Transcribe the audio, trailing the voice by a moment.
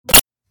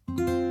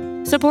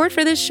Support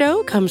for this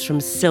show comes from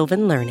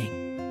Sylvan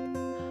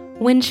Learning.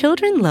 When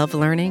children love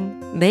learning,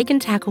 they can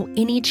tackle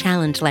any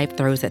challenge life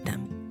throws at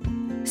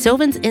them.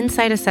 Sylvan's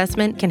Insight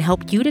Assessment can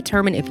help you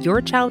determine if your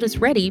child is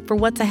ready for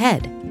what's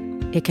ahead.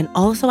 It can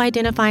also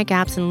identify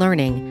gaps in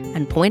learning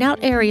and point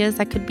out areas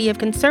that could be of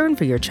concern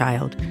for your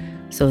child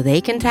so they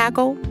can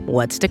tackle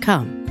what's to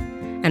come.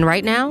 And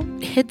right now,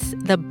 it's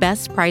the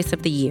best price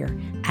of the year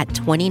at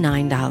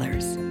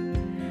 $29.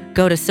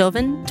 Go to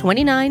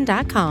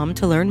sylvan29.com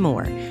to learn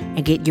more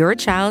and get your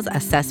child's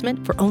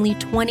assessment for only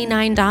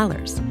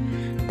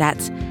 $29.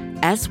 That's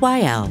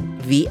SYLVAN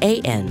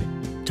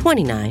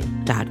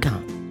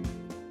 29.com.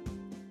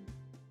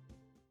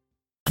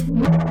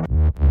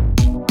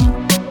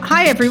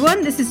 Hi,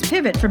 everyone. This is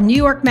Pivot from New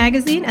York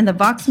Magazine and the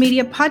Vox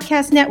Media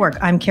Podcast Network.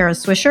 I'm Kara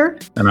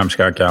Swisher. And I'm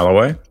Scott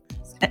Galloway.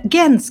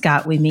 Again,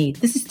 Scott, we meet.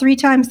 This is 3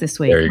 times this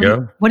week. There you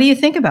go. What do you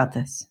think about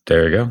this?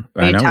 There you go.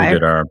 Are you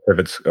tired? We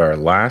did our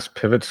last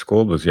Pivot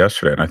School was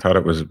yesterday, and I thought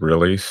it was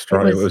really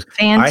strong. It was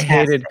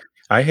fantastic.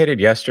 I hated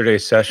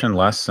yesterday's session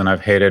less than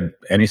I've hated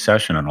any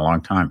session in a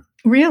long time.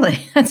 Really?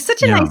 That's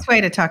such a nice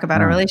way to talk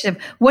about a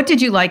relationship. What did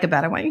you like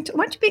about it? Why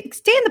don't you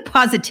stay in the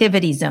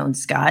positivity zone,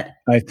 Scott?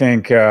 I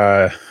think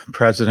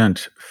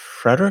President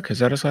Frederick, is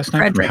that his last name?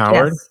 Frederick, from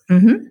Howard. Yes.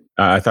 Mm-hmm.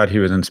 I thought he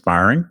was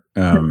inspiring.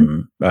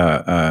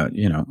 A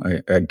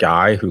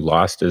guy who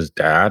lost his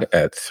dad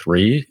at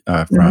 3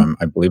 from,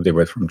 I believe they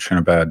were from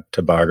Trinidad,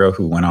 Tobago,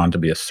 who went on to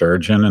be a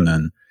surgeon and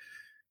then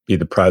be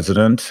the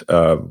president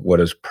of what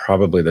is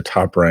probably the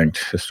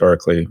top-ranked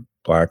historically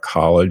Black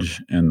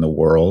college in the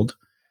world.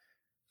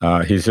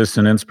 He's just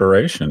an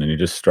inspiration, and he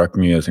just struck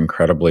me as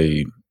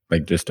incredibly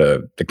like just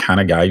the kind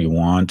of guy you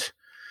want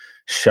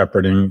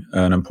shepherding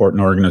an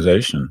important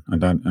organization. I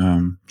thought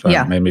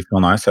it made me feel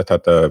nice. I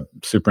thought the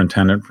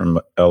superintendent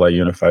from LA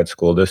Unified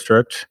School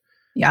District,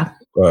 it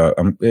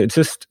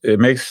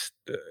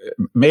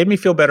made me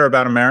feel better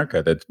about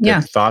America. That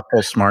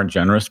thoughtful, smart,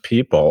 generous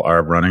people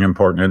are running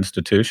important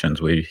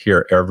institutions. We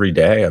hear every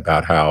day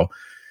about how,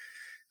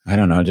 I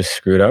don't know, just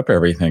screwed up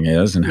everything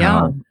is, and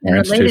how. And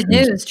related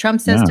news: Trump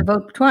says to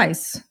vote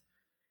twice.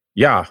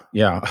 Yeah.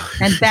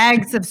 And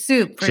bags of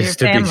soup for just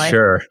your family. To be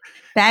sure.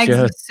 Bags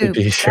of soup.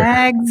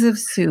 Bags of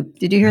soup.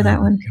 Did you hear that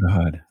one?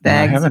 God,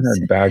 I haven't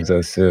heard bags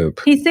of soup.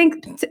 He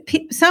thinks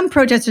some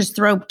protesters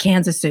throw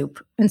cans of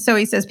soup, and so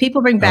he says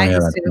people bring bags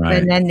of soup,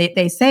 and then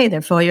they say they're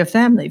for your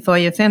family, for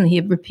your family. He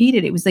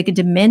repeated it was like a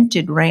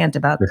demented rant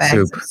about the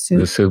bags of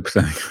soup. The soup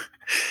thing.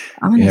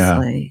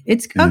 Honestly,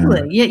 it's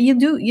ugly. Yeah, you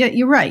do. Yeah,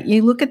 you're right.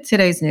 You look at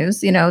today's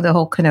news, the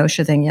whole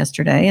Kenosha thing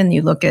yesterday, and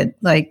you look at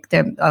like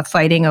they're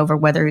fighting over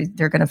whether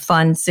they're going to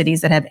fund cities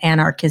that have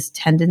anarchist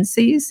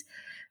tendencies.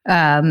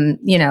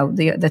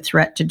 The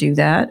threat to do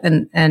that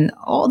and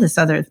all this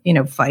other,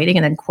 fighting.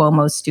 And then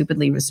Cuomo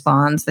stupidly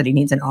responds that he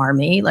needs an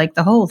army. Like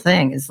the whole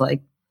thing is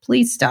like,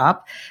 please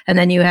stop. And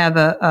then you have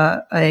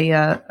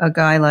a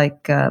guy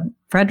like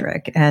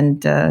Frederick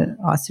and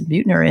Austin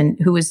Butner,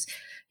 who is,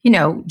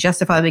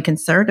 justifiably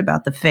concerned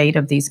about the fate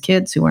of these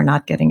kids who are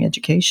not getting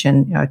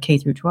education, K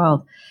through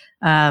 12.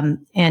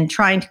 And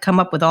trying to come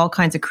up with all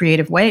kinds of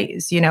creative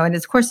ways, and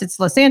of course it's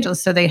Los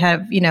Angeles, so they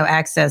have,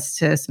 access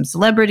to some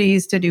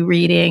celebrities to do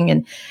reading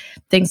and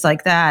things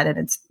like that.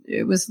 And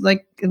it was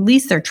like, at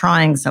least they're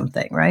trying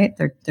something, right?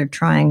 They're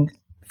trying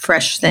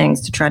fresh things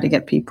to try to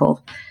get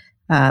people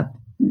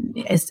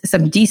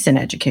some decent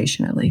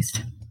education, at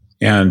least.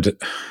 And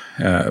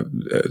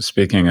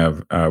speaking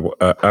of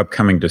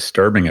upcoming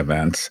disturbing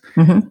events,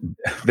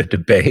 the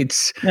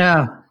debates.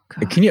 Yeah.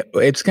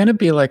 It's going to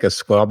be like a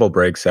squabble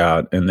breaks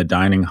out in the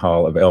dining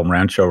hall of El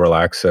Rancho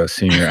Relaxo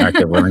Senior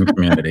Active Learning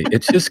Community.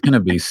 It's just going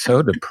to be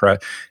so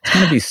depressed. It's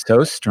going to be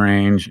so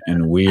strange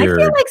and weird.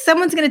 I feel like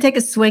someone's going to take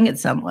a swing at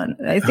someone.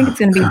 I think it's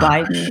going to be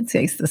Biden who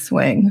takes the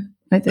swing.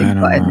 I think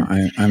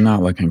Biden. I'm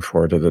not looking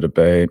forward to the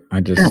debate. I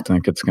just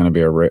think it's going to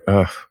be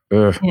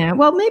Yeah,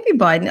 well, maybe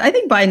Biden. I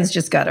think Biden's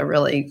just got to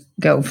really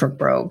go for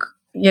broke.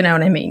 You know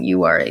what I mean?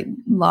 You are a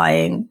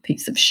lying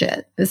piece of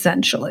shit,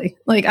 essentially.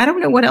 Like, I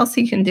don't know what else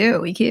he can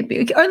do. He can't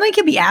be, or like,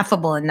 he'll be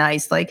affable and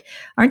nice. Like,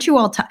 aren't you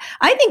all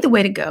I think the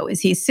way to go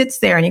is he sits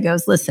there and he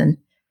goes, listen,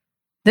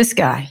 this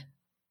guy,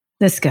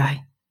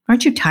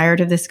 aren't you tired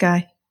of this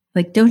guy?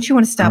 Like, don't you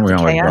want to stop the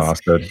chaos?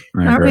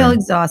 Aren't we all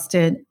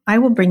exhausted? I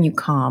will bring you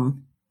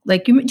calm.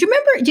 Like, do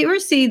you ever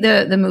see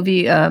the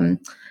movie,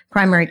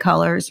 Primary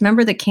Colors?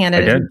 Remember the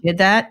candidate who did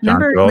that?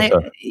 Remember?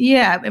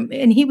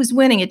 And he was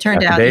winning. It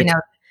turned out,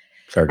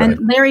 and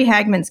Larry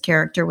Hagman's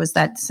character was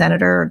that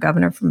senator or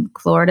governor from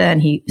Florida,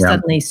 and he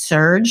suddenly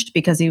surged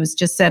because he was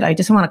just said, I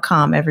just want to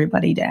calm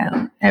everybody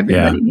down.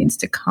 Everybody needs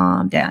to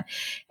calm down.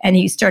 And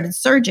he started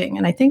surging.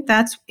 And I think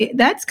that's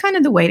kind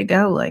of the way to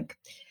go. Like,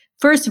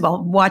 first of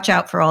all, watch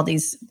out for all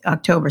these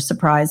October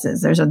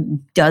surprises. There's a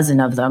dozen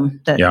of them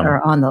that are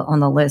on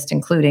the list,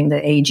 including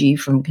the AG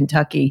from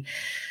Kentucky.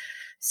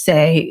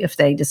 Say if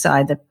they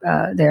decide that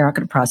they aren't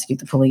going to prosecute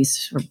the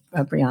police for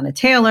Breonna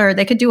Taylor,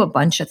 they could do a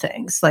bunch of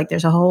things. Like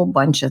there's a whole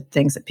bunch of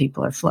things that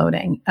people are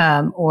floating,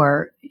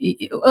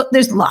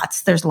 there's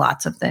lots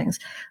of things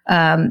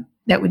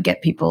that would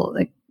get people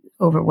like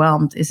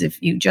overwhelmed is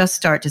if you just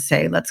start to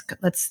say, let's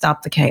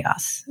stop the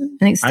chaos. I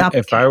think stop.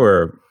 If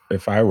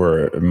I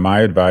were my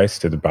advice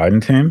to the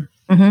Biden team,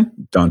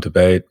 don't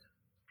debate.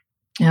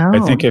 Oh. I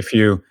think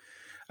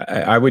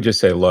I would just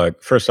say,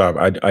 look, first off,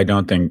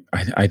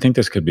 I think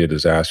this could be a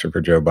disaster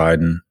for Joe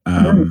Biden.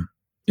 I'm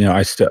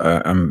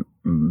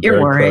very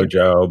pro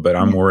Joe, but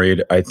I'm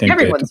worried. I think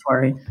everyone's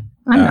worried.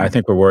 I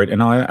think we're worried.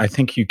 And I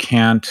think you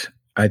can't,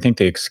 I think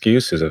the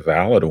excuse is a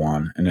valid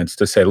one. And it's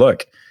to say,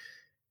 look,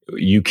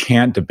 you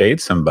can't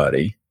debate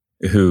somebody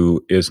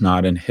who is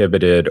not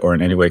inhibited or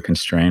in any way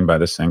constrained by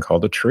this thing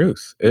called the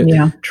truth.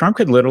 Trump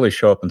could literally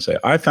show up and say,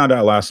 I found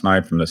out last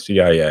night from the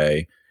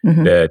CIA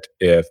that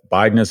if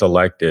Biden is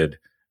elected,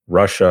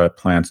 Russia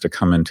plans to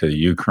come into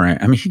Ukraine.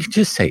 I mean, he could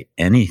just say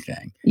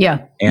anything.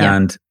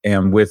 And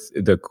with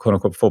the quote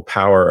unquote full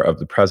power of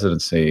the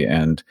presidency,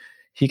 and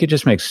he could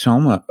just make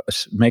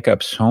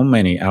up so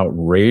many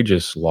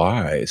outrageous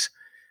lies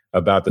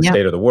about the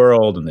state of the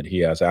world and that he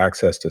has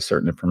access to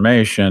certain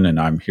information. And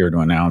I'm here to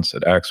announce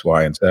that X,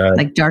 Y, and Z.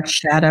 Like dark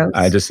shadows.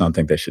 I just don't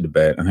think they should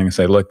debate. I think I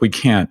say, look, we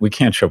can't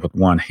show up with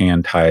one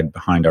hand tied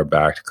behind our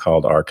back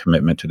called our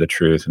commitment to the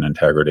truth and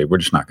integrity. We're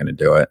just not going to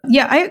do it.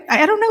 Yeah,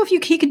 I don't know if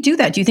he could do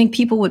that. Do you think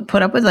people would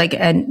put up with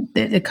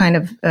the kind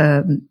of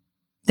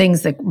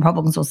things that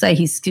Republicans will say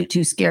he's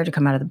too scared to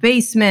come out of the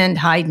basement,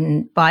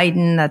 hiding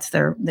Biden?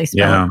 They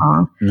spell it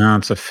wrong. No,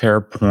 it's a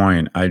fair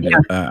point. I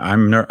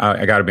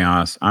got to be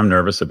honest. I'm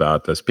nervous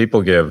about this.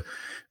 People give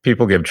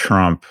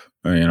Trump,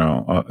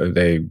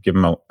 they give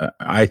him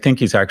I think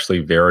he's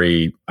actually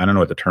very, I don't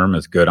know what the term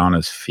is, good on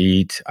his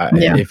feet.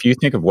 If you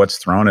think of what's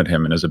thrown at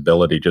him and his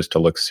ability just to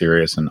look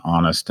serious and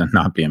honest and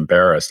not be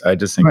embarrassed, I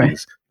just think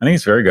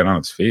he's very good on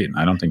his feet. And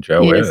I don't think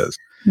Joe is.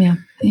 Yeah,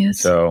 he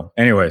is. So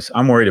anyways,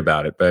 I'm worried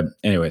about it. But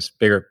anyways,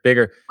 bigger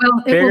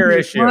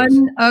issues.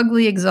 One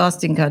ugly,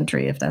 exhausting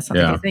country, if that's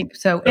something you think.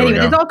 So anyway,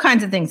 there's all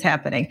kinds of things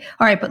happening.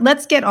 All right, but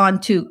let's get on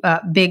to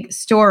big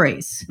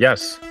stories.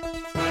 Yes.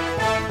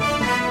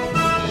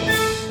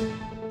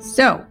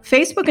 So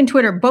Facebook and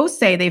Twitter both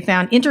say they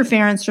found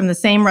interference from the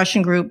same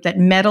Russian group that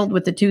meddled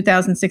with the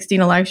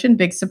 2016 election.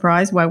 Big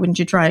surprise. Why wouldn't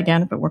you try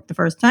again if it worked the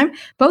first time?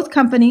 Both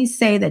companies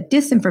say that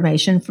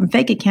disinformation from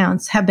fake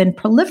accounts have been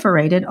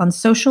proliferated on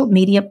social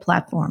media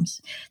platforms.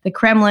 The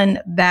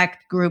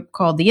Kremlin-backed group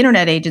called the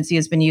Internet Agency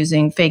has been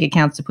using fake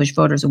accounts to push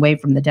voters away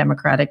from the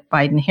Democratic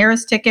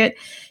Biden-Harris ticket.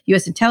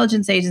 U.S.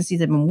 intelligence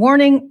agencies have been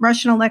warning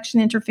Russian election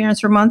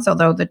interference for months,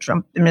 although the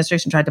Trump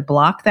administration tried to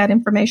block that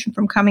information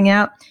from coming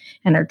out,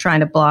 and are trying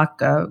to block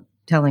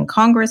telling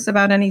Congress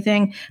about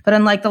anything. But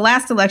unlike the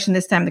last election,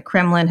 this time the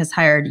Kremlin has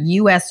hired young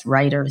U.S.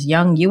 writers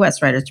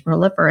to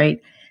proliferate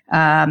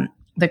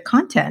the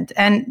content.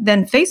 And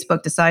then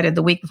Facebook decided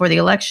the week before the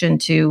election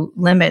to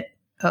limit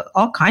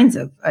all kinds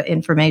of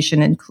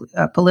information and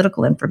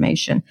political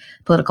information,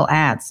 political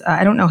ads.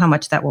 I don't know how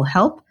much that will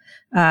help.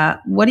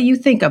 What do you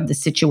think of the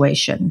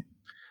situation?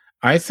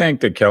 I think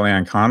that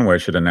Kellyanne Conway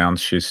should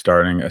announce she's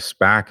starting a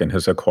SPAC and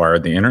has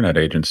acquired the Internet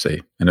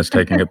Agency and is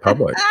taking it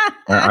public.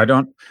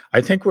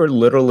 I think we're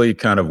literally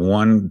kind of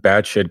one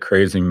batshit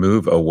crazy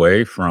move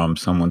away from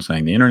someone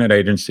saying the Internet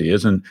Agency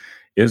isn't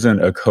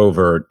a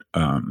covert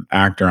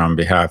actor on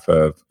behalf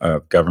of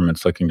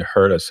governments looking to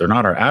hurt us. They're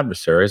not our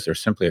adversaries. They're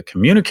simply a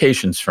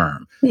communications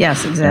firm.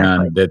 Yes,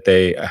 exactly. And that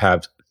they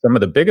have some of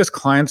the biggest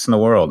clients in the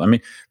world. I mean,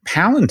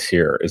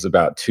 Palantir is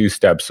about 2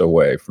 steps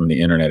away from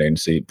the Internet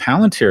Agency.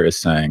 Palantir is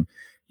saying,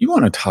 you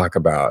want to talk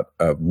about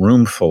a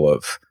room full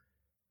of,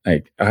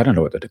 I don't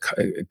know what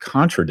the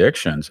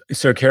contradictions.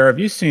 So, Kara, have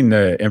you seen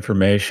the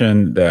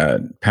information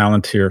that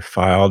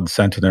Palantir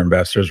sent to their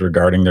investors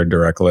regarding their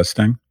direct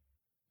listing?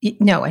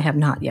 No, I have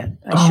not yet.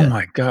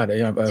 My God.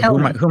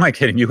 Who am I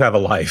kidding? You have a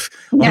life.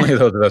 Yeah. Only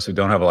those of us who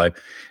don't have a life.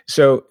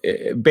 So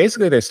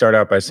basically, they start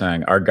out by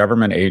saying, our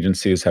government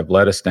agencies have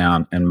let us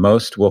down and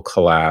most will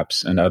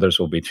collapse and others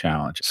will be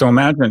challenged. So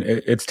imagine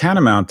it's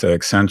tantamount to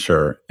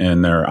Accenture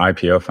in their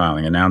IPO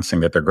filing announcing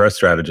that their growth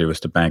strategy was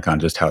to bank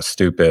on just how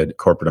stupid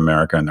corporate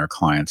America and their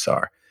clients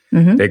are.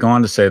 Mm-hmm. They go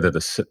on to say that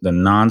the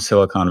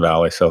non-Silicon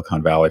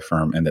Valley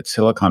firm, and that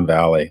Silicon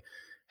Valley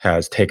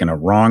has taken a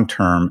wrong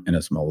turn and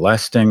is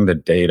molesting the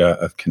data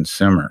of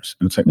consumers.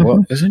 And it's like,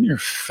 well, isn't your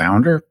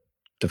founder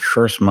the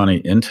first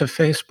money into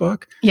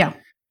Facebook? Yeah.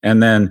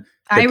 And then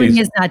irony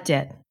is not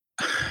dead.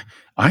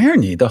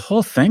 Irony, the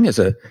whole thing is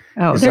like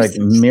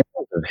mirrors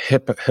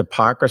of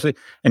hypocrisy.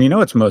 And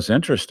what's most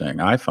interesting,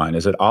 I find,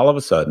 is that all of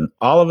a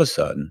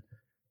sudden,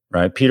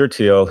 right, Peter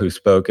Thiel, who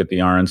spoke at the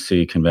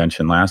RNC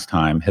convention last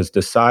time, has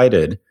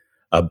decided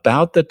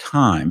about the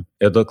time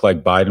it looked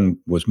like Biden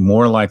was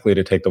more likely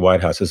to take the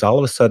White House, has all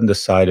of a sudden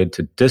decided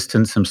to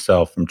distance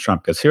himself from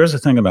Trump. Because here's the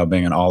thing about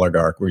being an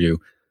oligarch, where you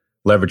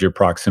leverage your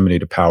proximity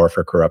to power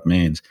for corrupt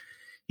means.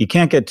 You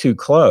can't get too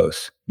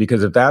close,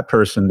 because if that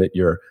person that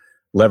you're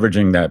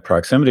leveraging that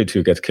proximity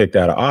to gets kicked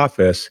out of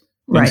office,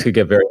 things could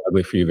get very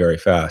ugly for you very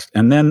fast.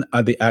 And then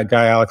the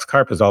guy Alex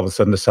Karp has all of a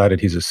sudden decided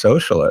he's a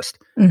socialist.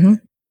 Mm-hmm.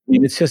 I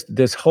mean, it's just,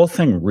 this whole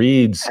thing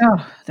reads.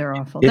 Oh, they're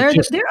awful. They're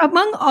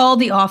among all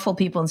the awful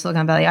people in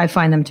Silicon Valley. I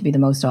find them to be the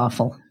most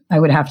awful. I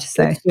would have to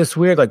say. It's just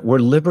weird. Like, we're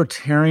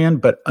libertarian,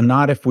 but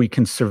not if we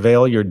can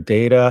surveil your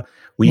data.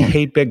 We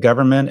hate big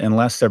government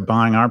unless they're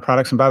buying our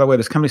products. And by the way,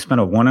 this company spent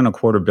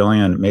 $1.25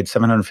 billion, made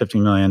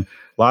 $750 million,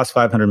 lost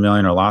 $500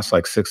 million, or lost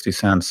like 60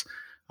 cents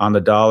on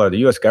the dollar. The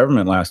U.S.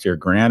 government last year,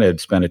 granted,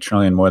 spent $1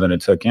 trillion more than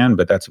it took in,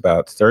 but that's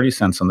about 30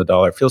 cents on the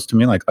dollar. It feels to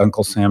me like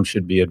Uncle Sam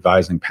should be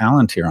advising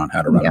Palantir on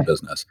how to run a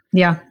business.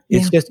 Yeah.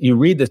 It's just, you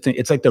read the thing,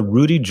 it's like the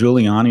Rudy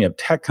Giuliani of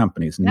tech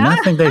companies.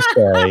 Nothing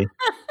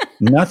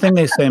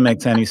they say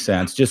makes any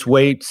sense. Just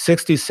wait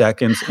 60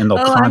 seconds and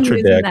they'll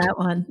contradict. I'm using that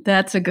one.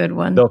 That's a good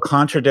one. They'll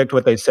contradict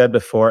what they said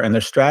before, and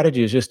their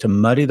strategy is just to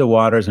muddy the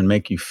waters and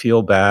make you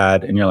feel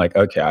bad. And you're like,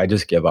 okay, I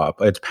just give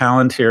up. It's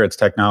Palantir, it's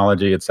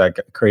technology, it's that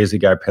crazy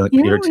guy,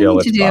 Peter Thiel,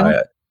 let's buy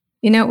it.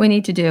 You know what we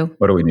need to do?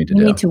 What do we need to do?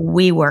 We need to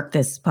WeWork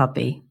this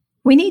puppy.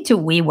 We need to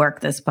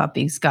WeWork this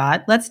puppy,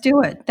 Scott. Let's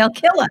do it. They'll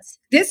kill us.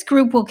 This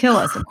group will kill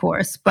us, of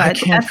course. But I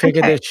can't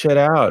figure this shit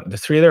out. The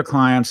 3 of their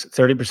clients,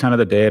 30% of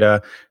the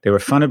data, they were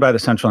funded by the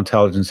Central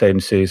Intelligence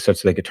Agency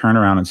such that they could turn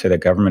around and say that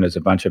government is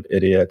a bunch of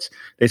idiots.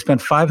 They spent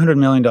 $500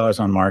 million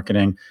on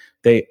marketing.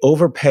 They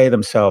overpay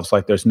themselves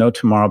like there's no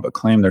tomorrow, but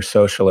claim they're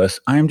socialists.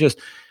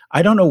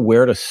 I don't know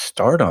where to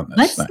start on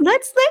this.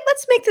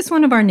 Let's make this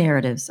one of our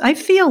narratives. I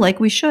feel like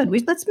we should.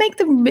 Let's make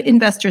the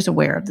investors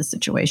aware of the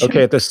situation.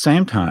 Okay. At the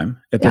same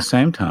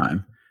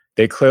time,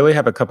 they clearly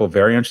have a couple of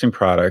very interesting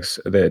products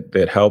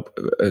that help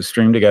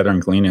stream together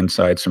and glean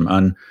insights from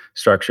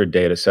unstructured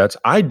data sets.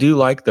 I do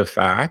like the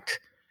fact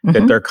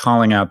that they're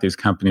calling out these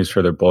companies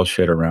for their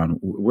bullshit around,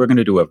 we're going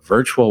to do a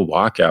virtual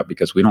walkout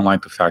because we don't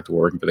like the fact that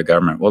we're working for the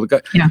government. Well,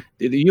 the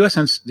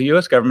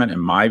U.S. government, in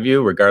my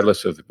view,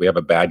 regardless of if we have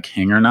a bad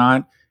king or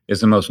not, is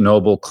the most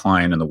noble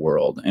client in the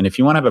world. And if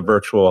you want to have a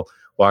virtual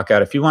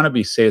walkout, if you want to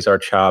be Cesar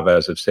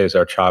Chavez, if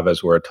Cesar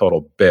Chavez were a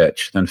total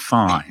bitch, then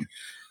fine.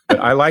 But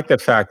I like the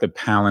fact that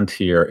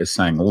Palantir is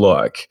saying,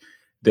 look,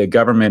 the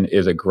government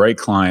is a great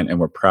client and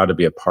we're proud to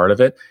be a part of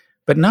it,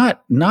 but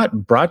not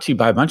brought to you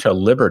by a bunch of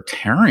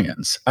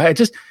libertarians.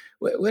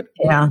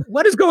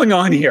 What is going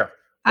on here?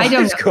 I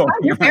don't know.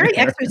 You're very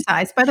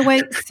exercised. By the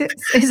way,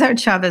 Cesar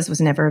Chavez was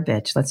never a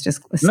bitch. Let's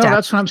establish. No,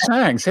 that's what I'm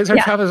saying. Cesar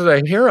Chavez is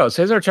a hero.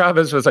 Cesar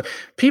Chavez was like,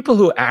 people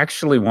who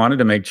actually wanted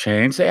to make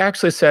change, they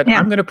actually said,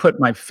 I'm going to put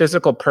my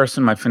physical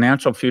person, my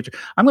financial future,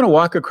 I'm going to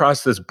walk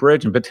across this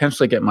bridge and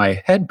potentially get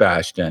my head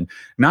bashed in,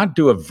 not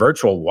do a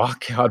virtual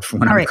walkout from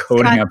when I'm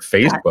coding up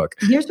Facebook.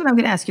 Scott, here's what I'm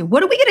going to ask you.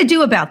 What are we going to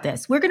do about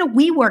this? We're going to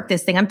WeWork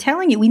this thing. I'm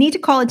telling you, we need to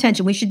call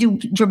attention. We should do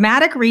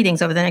dramatic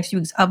readings over the next few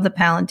weeks of the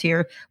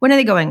Palantir. When are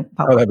they going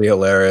public? Oh, that'd be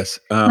hilarious.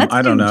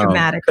 I don't know.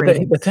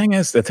 The thing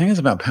is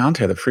about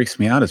Palantir that freaks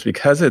me out is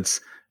because it's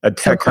a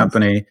tech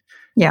company.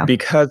 Yeah.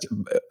 Because,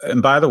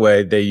 and by the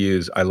way, they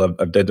use, I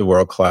did the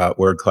word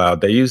cloud.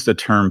 They use the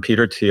term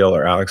Peter Thiel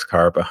or Alex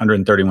Karp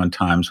 131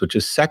 times, which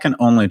is second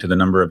only to the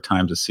number of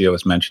times the CEO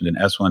is mentioned in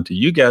S1 to,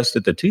 you guessed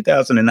it, the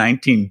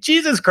 2019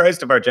 Jesus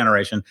Christ of our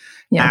generation,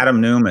 Adam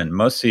Neumann.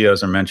 Most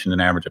CEOs are mentioned an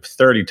average of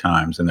 30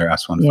 times in their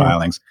S1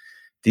 filings.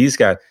 These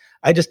guys.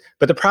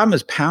 But the problem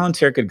is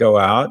Palantir could go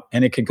out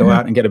and it could go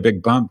out and get a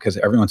big bump because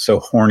everyone's so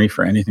horny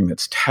for anything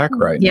that's tech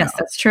right now. Yes,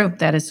 that's true.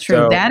 That is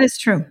true. That is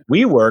true.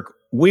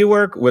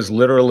 WeWork was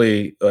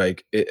literally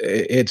like,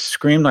 it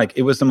screamed like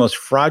it was the most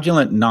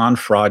fraudulent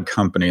non-fraud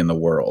company in the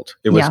world.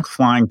 It was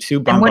flying 2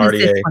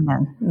 Bombardier.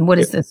 And what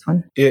is this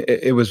one?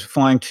 It was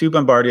flying 2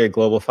 Bombardier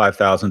Global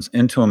 5000s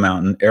into a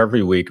mountain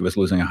every week. It was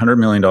losing $100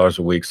 million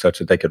a week such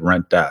that they could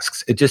rent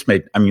desks. It just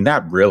made,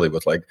 that really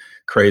was like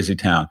crazy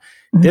town.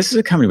 This is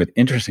a company with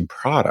interesting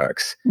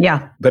products.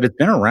 Yeah. But it's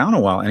been around a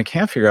while and it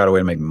can't figure out a way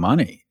to make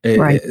money.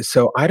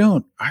 So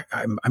I'm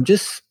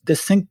just,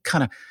 this thing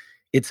kind of,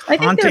 it's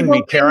haunting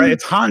me, Kara.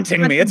 It's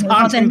haunting me. It's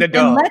haunting the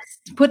dog. Let's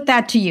put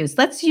that to use.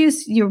 Let's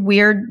use your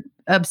weird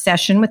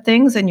obsession with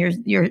things and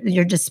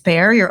your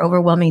despair, your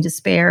overwhelming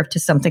despair to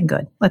something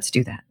good. Let's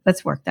do that.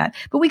 Let's work that.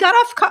 But we got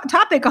off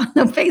topic on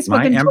the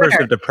Facebook and embers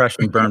Twitter. of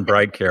depression burn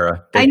bright,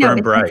 Kara. They I know.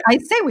 burn bright. I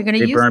say we're going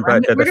to use. We're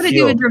going to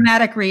do a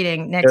dramatic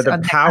reading next. They're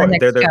the power.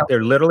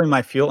 They're literally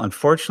my fuel.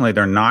 Unfortunately,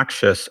 they're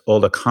noxious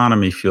old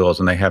economy fuels,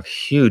 and they have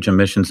huge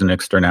emissions and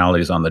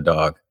externalities on the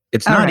dog.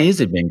 It's not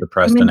easy being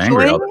depressed and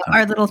angry all the time.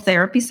 Our little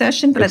therapy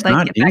session, but I'd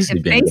like to get back to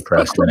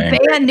Facebook. We'll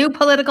ban new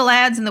political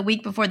ads in the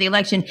week before the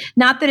election.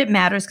 Not that it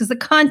matters, because the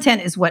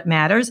content is what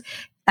matters.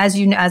 As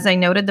I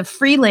noted, the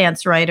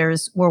freelance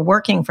writers were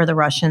working for the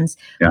Russians.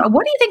 Yeah.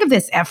 What do you think of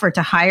this effort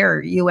to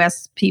hire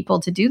U.S.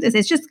 people to do this?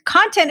 It's just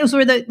content is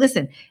where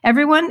listen,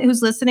 everyone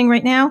who's listening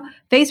right now,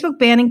 Facebook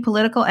banning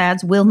political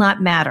ads will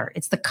not matter.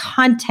 It's the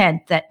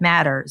content that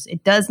matters.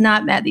 It does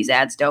not matter. These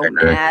ads don't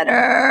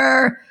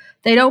matter.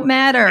 They don't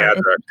matter. Yeah,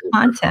 it's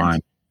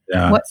content.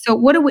 Yeah.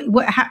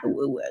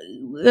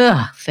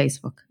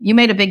 Facebook. You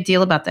made a big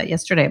deal about that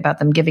yesterday, about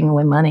them giving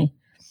away money.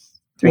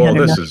 Well,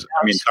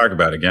 talk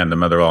about, again, the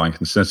mother of all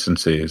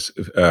inconsistencies.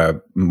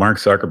 Mark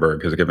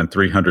Zuckerberg has given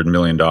 $300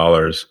 million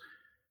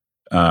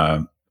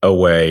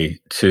away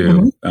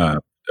to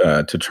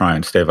try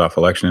and stave off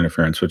election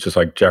interference, which is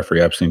like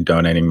Jeffrey Epstein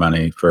donating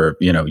money for,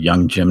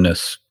 young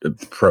gymnast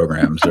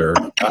programs. Or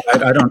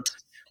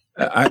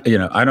I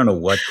don't know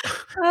what,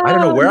 I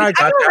don't know where I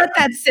got I'm gonna that. let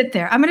that sit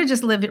there. I'm gonna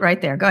just leave it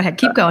right there. Go ahead,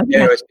 keep going.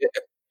 Anyways,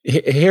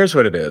 here's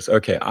what it is.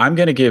 Okay, I'm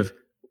going to give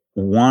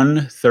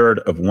 1/3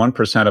 of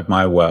 1% of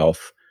my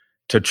wealth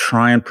to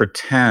try and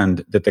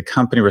pretend that the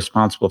company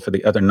responsible for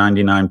the other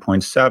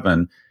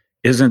 99.7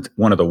 isn't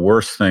one of the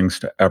worst things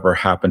to ever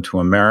happen to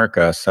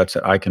America, such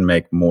that I can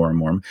make more and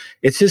more.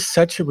 It's just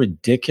such a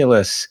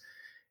ridiculous,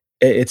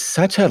 it's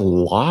such a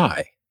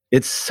lie.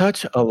 It's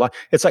such a lie.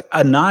 It's like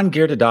a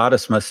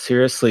non-Gyartadotus must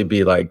seriously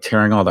be like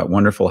tearing all that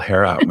wonderful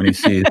hair out when he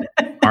sees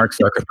Mark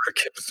Zuckerberg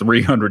give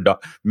 $300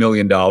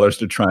 million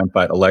to try and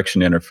fight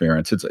election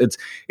interference.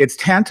 It's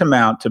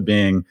tantamount to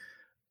being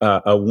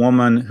a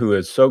woman who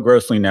is so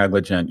grossly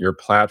negligent, your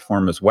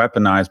platform is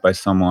weaponized by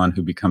someone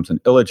who becomes an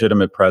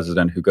illegitimate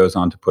president who goes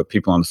on to put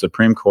people on the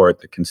Supreme Court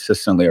that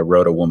consistently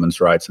erode a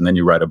woman's rights, and then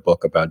you write a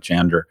book about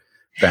gender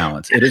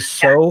balance. It is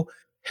so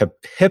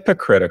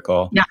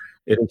hypocritical. Yeah.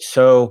 It is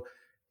so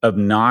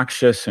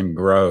obnoxious and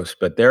gross,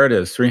 but there it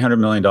is, $300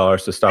 million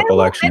to stop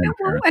election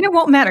interference. And it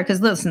won't matter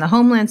because listen, the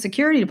Homeland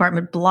Security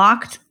Department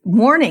blocked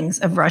warnings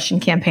of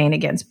Russian campaign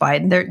against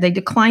Biden. They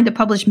declined to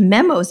publish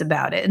memos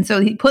about it. And so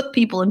he put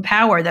people in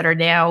power that are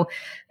now,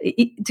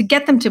 to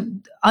get them to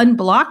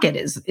unblock it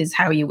is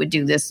how you would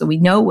do this. So we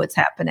know what's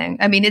happening.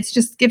 I mean, it's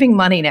just giving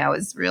money now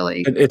is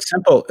really. It's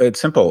simple. It's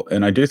simple.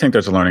 And I do think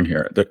there's a learning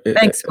here.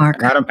 Thanks,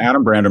 Mark. Adam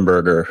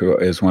Brandenburger, who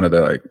is one of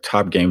the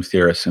top game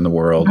theorists in the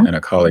world and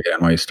a colleague at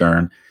NYU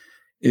Stern,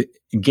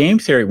 game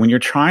theory, when you're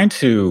trying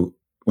to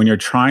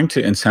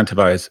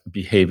incentivize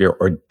behavior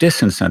or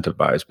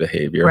disincentivize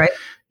behavior, right,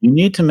 you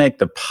need to make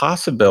the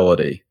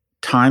possibility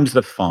times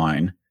the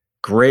fine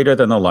greater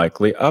than the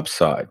likely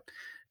upside.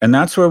 And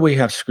that's where we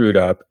have screwed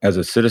up as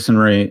a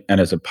citizenry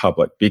and as a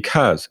public,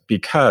 because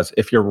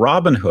if you're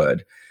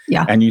Robinhood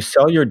and you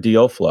sell your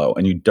deal flow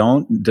and you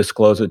don't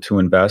disclose it to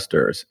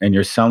investors and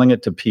you're selling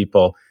it to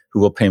people who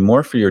will pay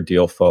more for your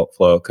deal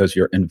flow because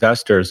your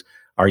investors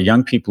are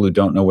young people who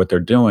don't know what they're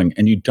doing,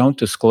 and you don't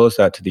disclose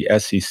that to the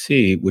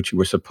SEC, which you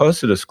were supposed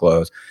to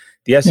disclose,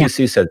 the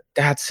SEC said,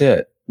 that's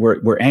it.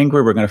 We're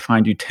angry. We're going to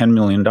find you $10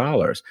 million.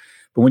 But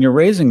when you're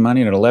raising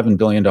money at an $11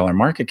 billion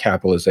market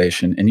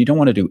capitalization and you don't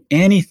want to do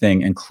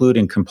anything,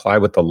 including comply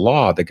with the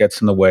law that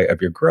gets in the way of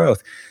your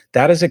growth,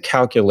 that is a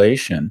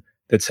calculation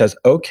that says,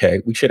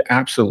 okay, we should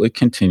absolutely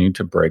continue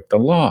to break the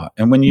law.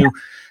 And when you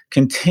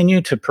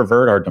continue to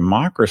pervert our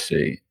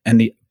democracy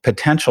and the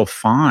potential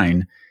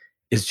fine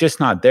is just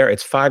not there.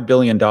 It's $5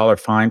 billion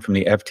fine from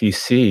the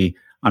FTC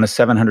on a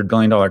 $700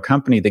 billion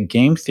company. The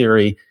game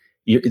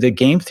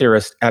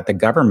theorist at the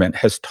government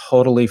has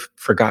totally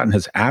forgotten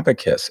his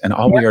abacus. And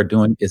all we are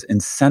doing is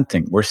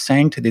incenting. We're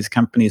saying to these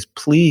companies,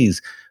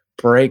 please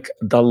break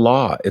the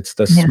law. It's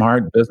the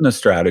smart business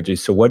strategy.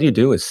 So what you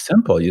do is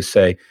simple. You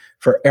say,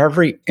 for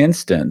every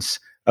instance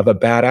of a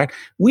bad act,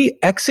 we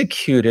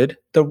executed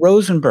the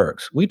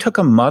Rosenbergs. We took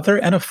a mother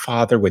and a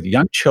father with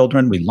young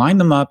children. We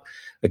lined them up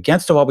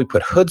against the wall. We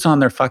put hoods on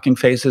their fucking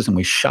faces and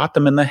we shot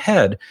them in the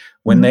head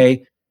when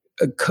they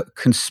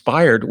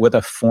conspired with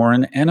a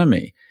foreign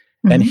enemy.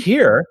 And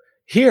here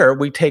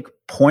we take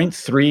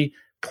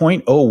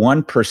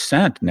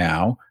 0.01%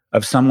 now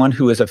of someone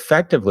who is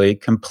effectively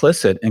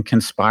complicit in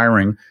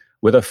conspiring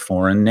with a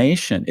foreign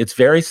nation. It's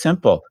very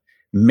simple.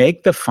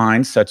 Make the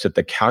fine such that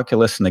the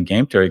calculus and the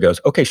game theory goes,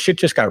 okay, shit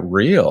just got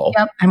real.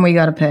 Yep, and we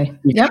got to pay.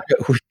 We got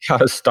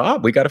to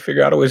stop. We got to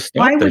figure out a way to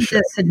stop. Why would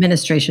this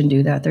administration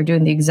do that? They're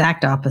doing the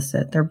exact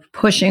opposte. They're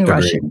pushing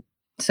Russian.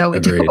 So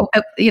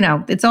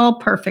it's all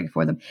perfect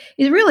for them.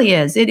 It really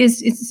is. It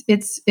is.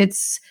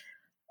 It's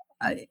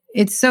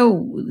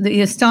so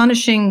the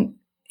astonishing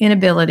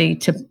inability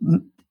to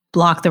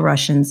block the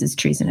Russians is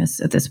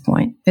treasonous at this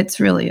point. It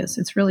really is.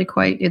 It's really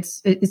quite.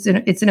 It's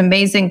an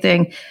amazing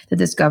thing that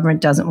this government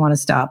doesn't want to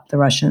stop the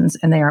Russians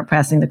and they aren't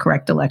passing the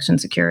correct election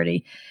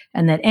security,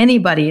 and that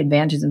anybody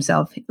advantages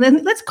himself.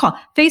 Let's call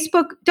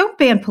Facebook. Don't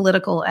ban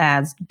political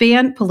ads.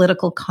 Ban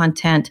political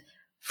content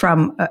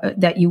from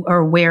that you are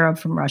aware of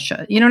from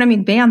Russia. You know what I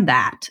mean? Ban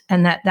that,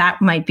 and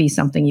that might be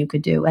something you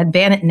could do. And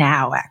ban it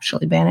now.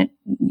 Actually, ban it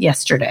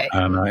yesterday.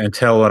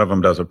 Until one of them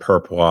does a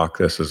perp walk,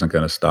 this isn't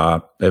going to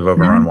stop. They've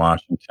overrun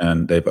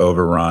Washington. They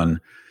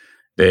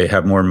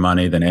have more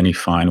money than any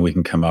fine we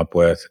can come up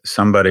with.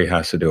 Somebody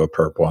has to do a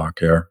perp walk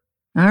here.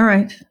 All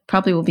right.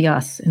 Probably will be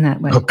us in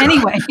that way.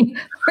 Anyway,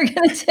 we're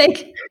going to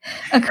take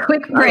a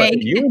quick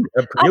break. You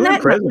in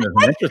prison is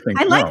an interesting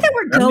I like that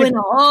we're going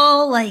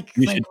all like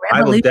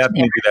I will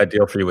definitely do that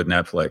deal for you with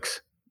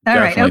Netflix. All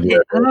right. Okay.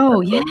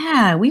 Oh,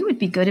 yeah. We would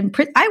be good in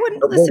prison. I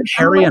wouldn't listen.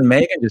 Harry and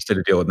Meghan just did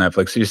a deal with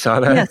Netflix. You saw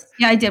that? Yes.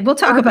 Yeah, I did. We'll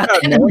talk about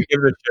that. No one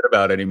gives a shit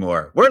about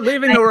anymore. We're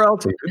leaving the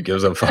royalty. Who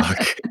gives a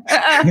fuck?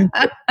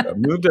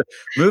 Move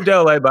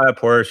to LA, buy a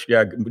Porsche.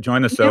 Yeah.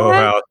 Join the Soho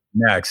House.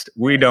 Next.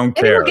 We don't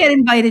care. We'll get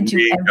invited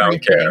to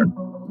everything.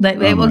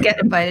 We'll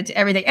get invited to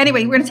everything.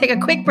 Anyway, we're going to take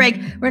a quick break.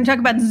 We're going to talk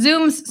about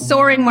Zoom's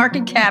soaring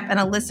market cap and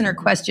a listener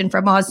question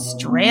from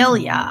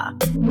Australia.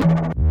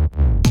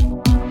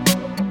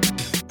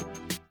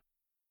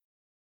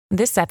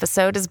 This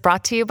episode is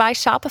brought to you by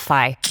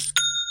Shopify.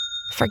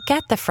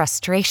 Forget the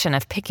frustration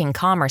of picking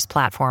commerce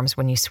platforms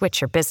when you switch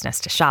your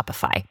business to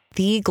Shopify,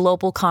 the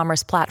global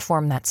commerce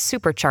platform that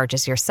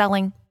supercharges your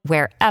selling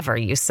wherever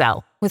you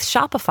sell. With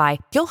Shopify,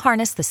 you'll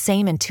harness the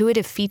same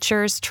intuitive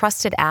features,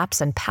 trusted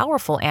apps, and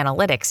powerful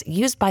analytics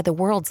used by the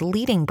world's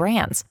leading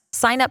brands.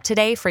 Sign up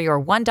today for your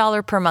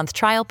 $1 per month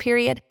trial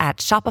period at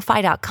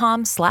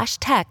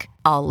shopify.com/tech,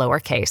 all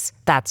lowercase.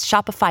 That's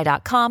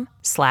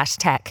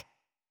shopify.com/tech.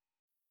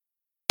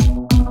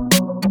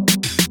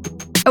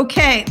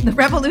 Okay, the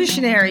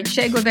revolutionary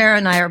Che Guevara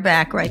and I are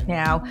back right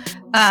now.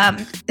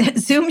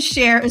 Zoom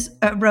shares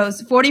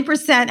rose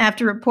 40%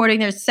 after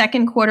reporting their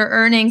second quarter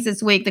earnings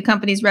this week. The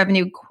company's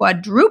revenue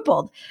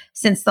quadrupled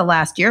since the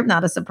last year.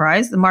 Not a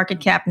surprise. The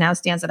market cap now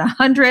stands at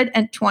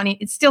 120.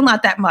 It's still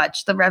not that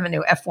much, the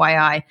revenue,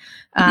 FYI.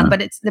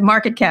 But the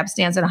market cap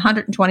stands at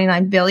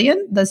 129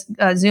 billion. The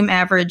Zoom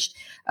averaged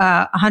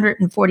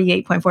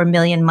 148.4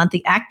 million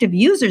monthly active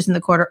users in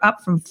the quarter,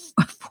 up from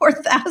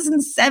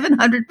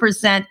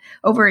 4,700%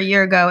 over a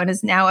year ago, and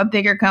is now a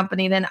bigger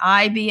company than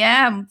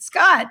IBM.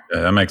 Scott.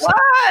 That makes sense.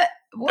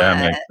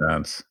 That makes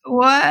sense.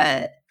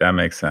 What? That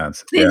makes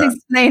sense. Please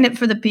explain it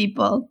for the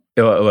people.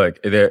 Look,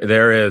 I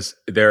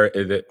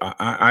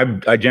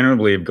generally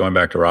believe, going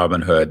back to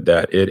Robinhood,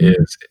 that it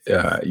is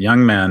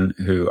young men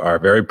who are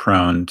very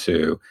prone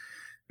to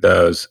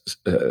those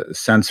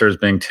sensors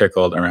being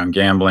tickled around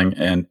gambling.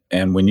 And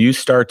when you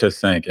start to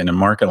think in a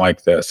market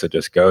like this, it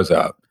just goes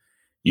up,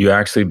 you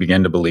actually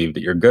begin to believe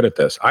that you're good at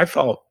this. I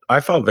fall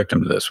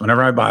victim to this.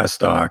 Whenever I buy a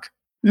stock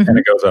and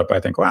it goes up, I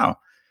think, wow,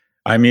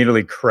 I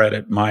immediately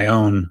credit my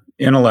own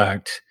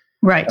intellect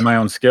and my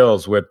own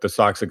skills with the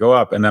stocks that go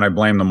up. And then I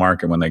blame the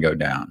market when they go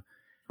down.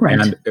 Right.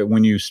 And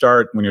when your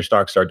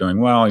stocks start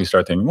doing well, you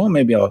start thinking, well,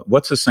 maybe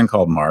what's this thing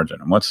called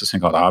margin? And what's this thing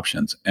called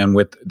options? And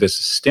with this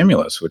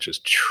stimulus, which is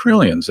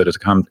trillions that has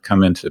come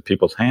into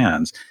people's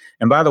hands.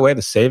 And by the way,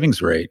 the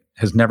savings rate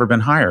has never been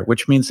higher,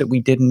 which means that we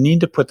didn't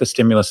need to put the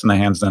stimulus in the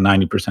hands of the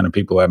 90% of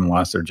people who haven't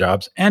lost their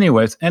jobs.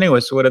 Anyways,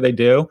 so what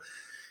do?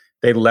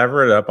 They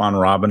lever it up on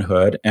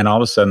Robinhood, and all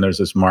of a sudden there's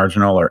this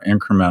marginal or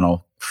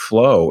incremental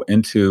flow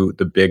into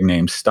the big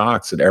name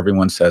stocks that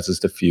everyone says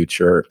is the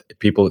future.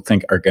 People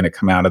think are going to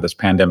come out of this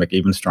pandemic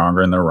even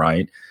stronger, and they're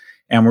right.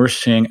 And we're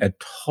seeing a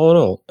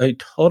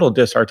total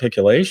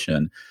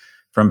disarticulation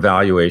from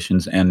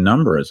valuations and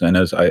numbers. And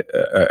as I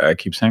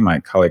keep saying,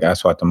 my colleague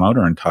Aswat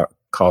Damodaran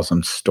calls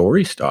them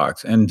story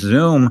stocks. And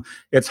Zoom,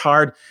 it's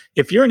hard.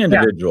 If you're an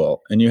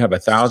individual and you have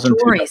 1,000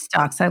 story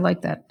stocks, I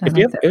like that.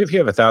 If you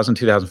have 1,000,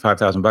 2,000,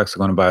 5,000 bucks to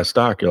go and buy a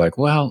stock, you're like,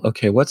 well,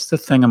 okay, what's the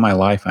thing in my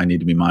life I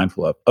need to be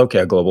mindful of? Okay,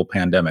 a global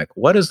pandemic.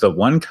 What is the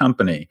one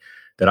company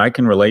that I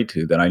can relate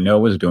to that I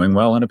know is doing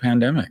well in a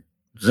pandemic?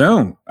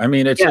 Zoom. I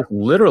mean, it's just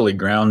literally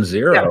ground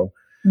zero.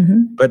 Yeah.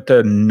 But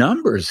the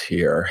numbers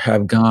here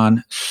have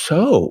gone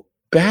so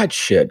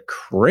batshit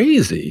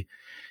crazy.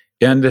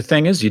 And the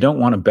thing is, you don't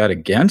want to bet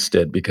against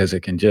it because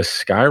it can just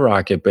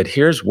skyrocket. But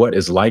here's what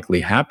is likely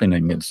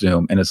happening at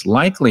Zoom, and it's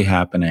likely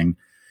happening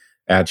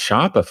at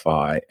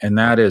Shopify. And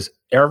that is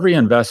every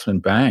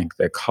investment bank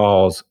that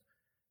calls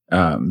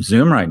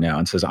Zoom right now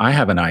and says, I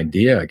have an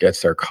idea,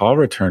 gets their call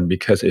returned.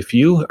 Because if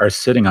you are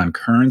sitting on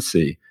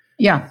currency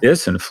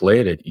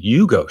disinflated,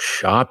 you go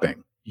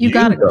shopping. You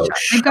got to go.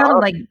 You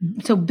got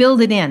to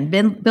build it in,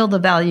 build the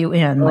value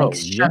in,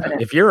 shove it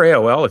in. If you're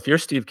AOL, if you're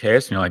Steve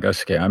Case and you're like,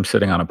 okay, I'm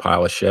sitting on a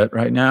pile of shit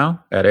right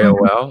now at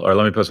AOL, or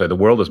let me put it this way, the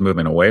world is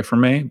moving away from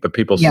me, but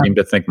people seem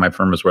to think my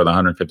firm is worth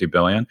 150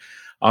 billion.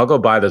 I'll go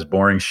buy this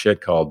boring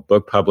shit called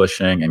book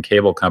publishing and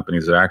cable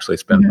companies that actually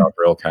spend out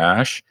real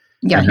cash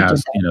and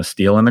has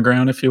steel in the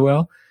ground, if you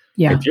will.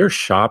 Yeah. If you're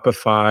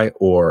Shopify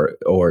or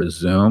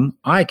Zoom,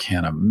 I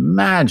can't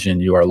imagine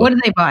you are. What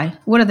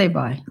do they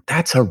buy?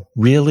 That's a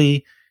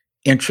really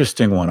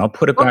interesting one. I'll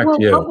put it back to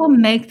you. What will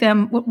make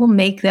them?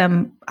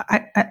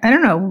 I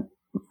don't know.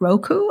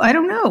 Roku? I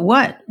don't know.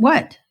 What?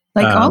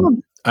 Like all of.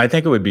 I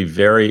think it would be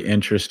very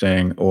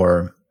interesting.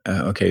 Or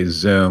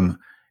Zoom.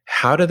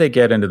 How do they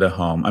get into the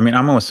home? I mean,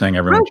 I'm almost saying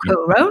everyone.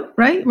 Roku,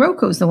 right?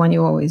 Roku's the one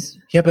you always.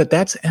 Yeah, but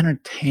that's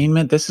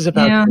entertainment. This is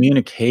about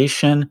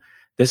communication.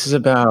 This is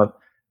about.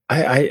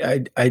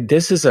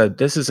 This is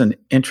an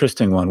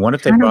interesting one. What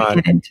if they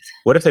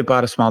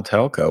bought a small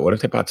telco? What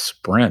if they bought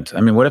Sprint?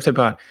 I mean, what if they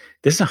bought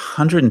this is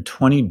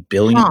 $120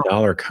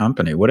 billion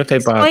company? What if they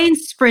explain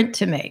Sprint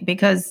to me?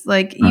 Because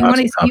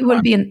you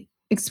would be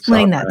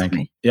explain that to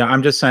me. Yeah,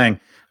 I'm just saying.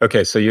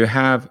 Okay, so you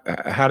have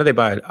how do they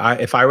buy it?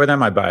 If I were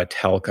them, I'd buy a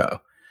telco,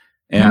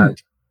 and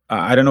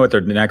I don't know what their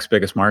next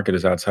biggest market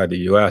is outside the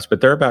U.S., but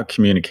they're about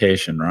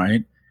communication,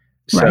 right?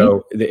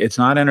 So it's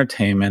not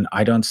entertainment.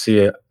 I don't see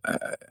it.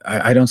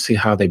 I don't see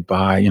how they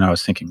buy. I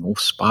was thinking, well,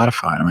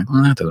 Spotify. I'm like,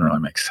 well, that doesn't really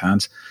make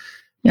sense.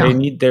 Yeah.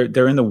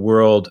 They're in the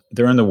world.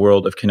 They're in the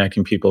world of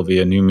connecting people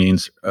via new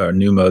means,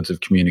 new modes of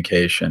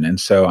communication.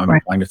 And so I'm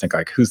trying to think,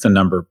 like, who's the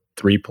number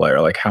 3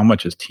 player? Like, how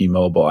much is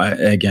T-Mobile?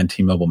 Again,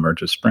 T-Mobile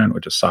merges Sprint,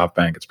 which is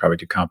SoftBank. It's probably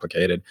too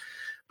complicated.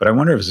 But I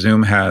wonder if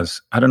Zoom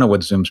has. I don't know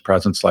what Zoom's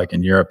presence like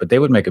in Europe, but they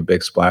would make a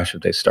big splash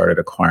if they started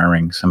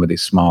acquiring some of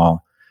these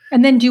small.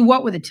 And then do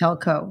what with a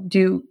telco?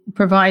 Do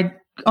provide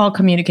all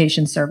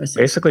communication services.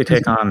 Basically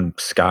take on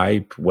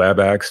Skype,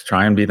 WebEx,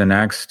 try and be the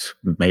next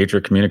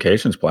major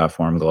communications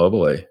platform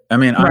globally. I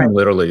mean, I'm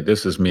literally,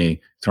 this is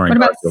me throwing. What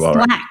about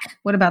Slack?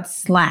 What about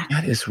Slack?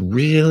 That is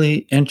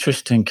really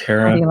interesting,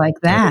 Kara. How do you like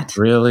that?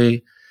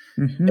 Really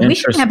we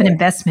should have an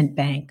investment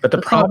bank. But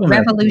the problem is,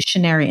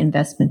 revolutionary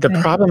investment bank.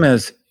 The problem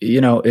is,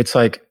 it's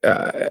like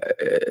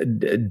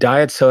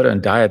diet soda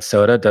and diet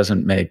soda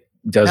doesn't make.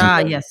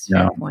 Yes,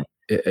 fair point.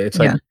 It's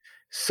like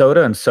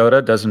soda and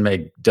soda doesn't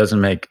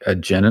make a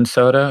gin and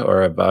soda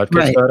or a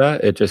vodka soda.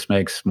 It just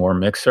makes more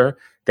mixer.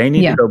 They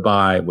need to go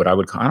buy what I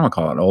don't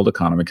call it an old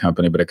economy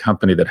company, but a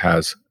company that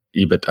has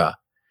EBITDA.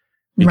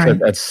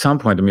 Because at some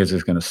point the music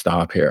is going to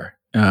stop here.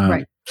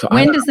 So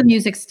when does the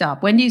music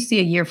stop? When do you see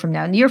a year from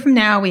now? A year from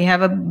now, we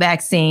have a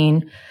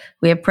vaccine.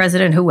 We have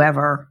President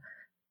whoever.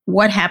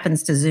 What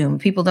happens to Zoom?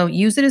 People don't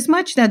use it as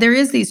much. Now, there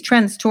is these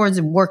trends towards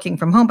working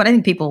from home, but I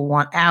think people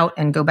want out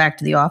and go back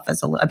to the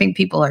office. I think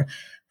people are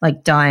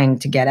like dying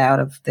to get out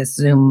of this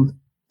Zoom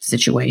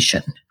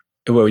situation.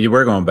 Well, you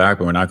were going back,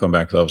 but we're not going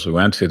back to the levels we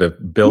went to.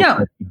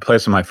 The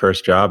place of my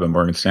first job in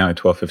Morgan Stanley,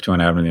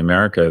 1251 Avenue in the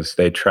Americas,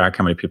 they track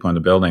how many people in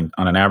the building.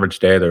 On an average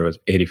day, there was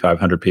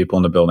 8,500 people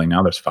in the building.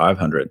 Now there's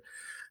 500.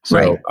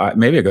 So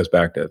maybe it goes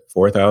back to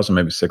 4,000,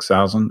 maybe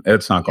 6,000.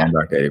 It's not going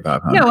back to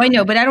 8,500. No, I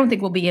know, but I don't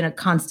think we'll be in a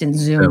constant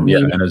Zoom.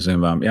 In a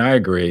Zoom. Yeah, I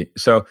agree.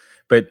 So,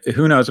 but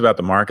who knows about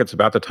the markets?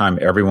 About the time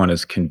everyone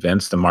is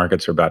convinced the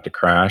markets are about to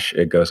crash,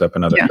 it goes up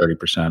another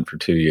 30% for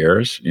 2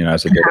 years.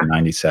 As it did in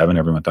 97,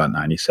 everyone thought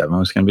 97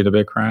 was going to be the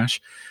big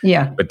crash.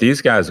 Yeah. But these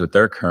guys with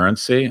their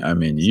currency, I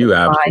mean, you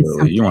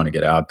want to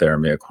get out there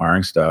and be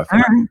acquiring stuff.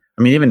 Right.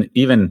 I mean,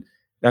 even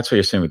that's what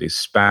you're seeing with these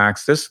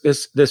SPACs.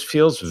 This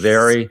feels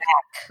very.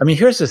 I mean,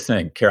 here's the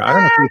thing, Kara. I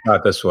don't know if you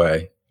thought this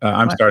way.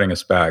 I'm starting a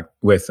SPAC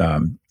with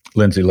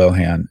Lindsay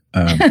Lohan.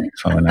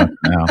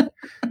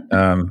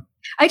 Now.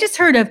 I just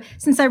heard of,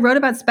 since I wrote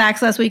about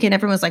SPACs last week and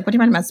everyone was like, what are you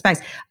writing about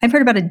SPACs? I've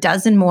heard about a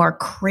dozen more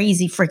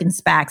crazy freaking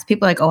SPACs.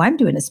 People are like, I'm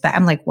doing a SPAC.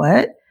 I'm like,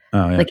 what?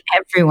 Oh, yeah. Like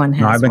everyone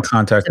has. No, I've been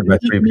contacted by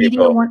 3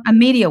 people. A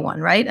media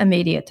one, right? A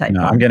media type.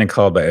 No, I'm getting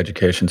called by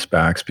education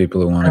SPACs,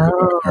 people who want to go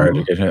to higher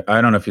education.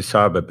 I don't know if you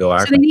saw, but Bill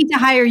Ackman. So they need to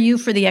hire you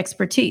for the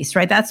expertise,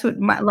 right? That's what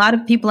a lot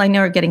of people I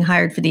know are getting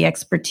hired for the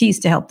expertise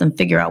to help them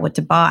figure out what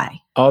to buy.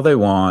 All they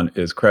want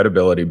is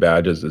credibility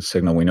badges that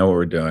signal we know what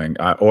we're doing,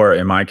 or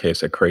in my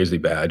case, a crazy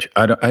badge.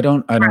 I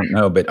don't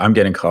know, but I'm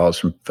getting calls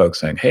from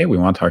folks saying, "Hey, we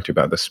want to talk to you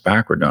about the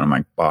SPAC we're doing." I'm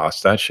like,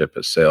 "Boss, that ship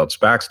has sailed."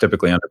 SPACs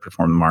typically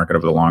underperform the market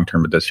over the long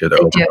term, but this year they're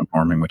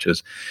overperforming, which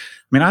is,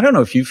 I mean, I don't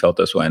know if you felt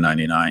this way in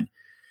 '99,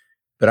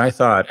 but I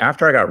thought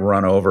after I got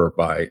run over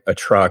by a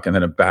truck and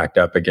then it backed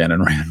up again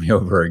and ran me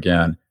over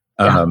again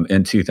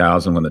in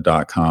 2000 when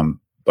the .com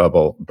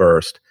bubble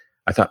burst.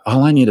 I thought,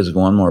 all I need is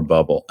one more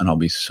bubble and I'll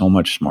be so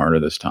much smarter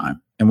this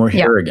time. And we're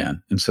here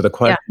again. And so the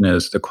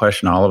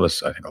question all of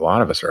us, I think a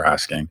lot of us are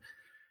asking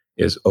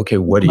is, okay,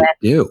 what do you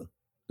do?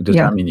 Does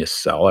that mean you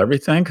sell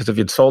everything? Because if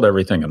you'd sold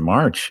everything in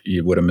March,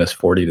 you would have missed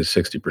 40 to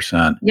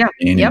 60%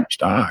 in your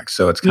stock.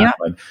 So it's kind of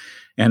like,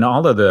 and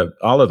all of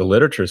the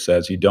literature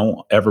says you don't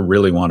ever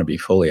really want to be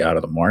fully out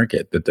of the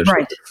market, that there's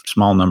a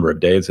small number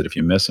of days that if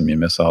you miss them, you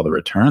miss all the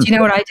returns. Do you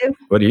know what I do?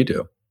 What do you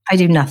do? I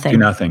do nothing. Do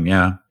nothing.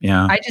 Yeah.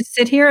 I just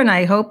sit here and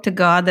I hope to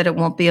God that it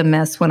won't be a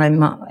mess when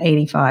I'm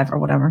 85 or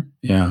whatever.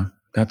 Yeah.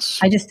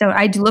 I just don't.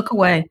 I look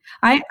away.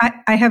 I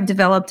have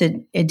developed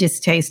a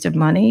distaste of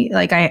money.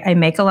 Like I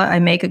make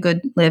a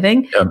good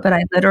living, but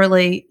I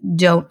literally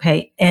don't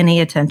pay any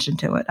attention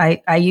to it.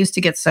 I used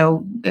to get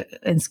so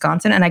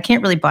ensconced in, and I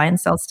can't really buy and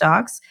sell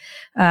stocks.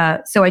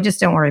 So I just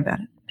don't worry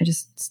about it. I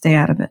just stay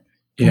out of it.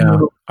 Yeah.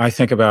 I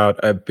think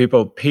about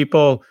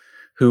people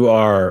who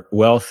are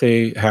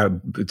wealthy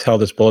tell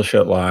this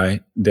bullshit lie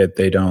that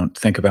they don't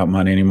think about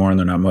money anymore and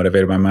they're not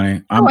motivated by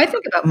money. I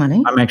think about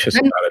money. I'm anxious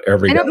about it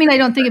every day. I don't mean I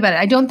don't think about it.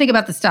 I don't think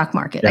about the stock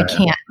market. I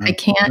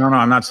can't. No,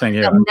 I'm not saying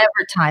you. I'll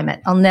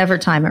never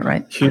time it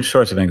right. Huge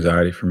source of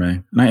anxiety for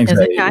me.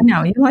 I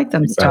know. You like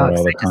them stocks.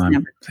 All the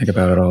time. Think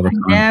about it all the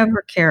time. I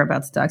never care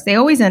about stocks. They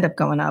always end up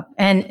going up.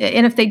 And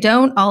if they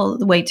don't, I'll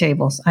wait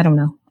tables. I don't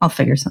know. I'll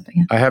figure something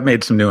out. I have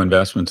made some new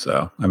investments,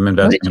 though. I'm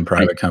investing in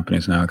private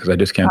companies now because I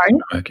just can't.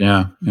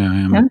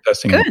 I'm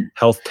investing in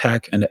health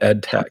tech and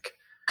ed tech.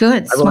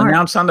 Good. I will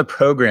announce on the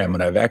program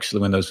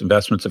when those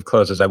investments have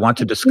closed, as I want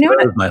to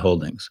disclose my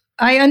holdings.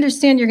 I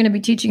understand you're going to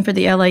be teaching for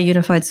the LA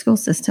Unified School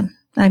System.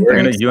 You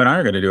and I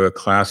are going to do a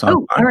class on.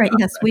 Oh, all right.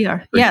 Yes, we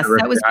are. Yes,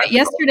 that was great.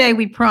 Yesterday.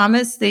 We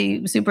promised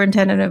the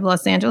superintendent of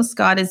Los Angeles.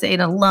 Scott is an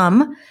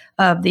alum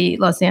of the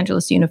Los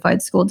Angeles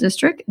Unified School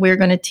District. We're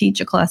going to teach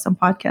a class on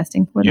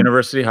podcasting.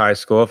 University High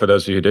School, for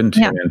those of you who didn't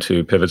tune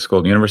into Pivot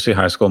School, University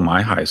High School,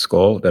 my high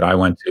school that I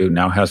went to,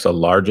 now has the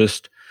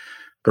largest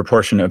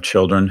proportion of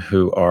children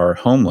who are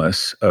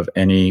homeless of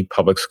any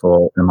public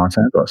school in Los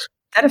Angeles.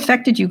 That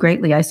affected you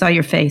greatly. I saw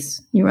your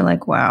face. You were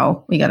like,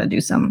 wow, we got to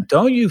do something.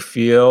 Don't you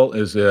feel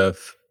as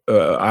if,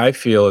 I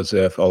feel as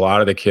if a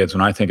lot of the kids,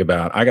 when I think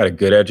about, I got a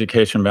good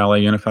education at LA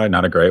Unified,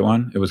 not a great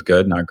one. It was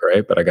good, not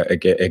great, but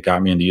it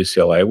got me into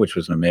UCLA, which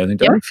was an amazing.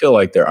 Don't you feel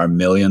like there are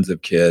millions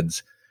of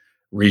kids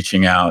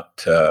reaching out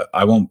to,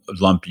 I won't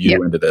lump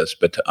you into this,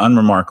 but to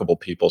unremarkable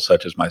people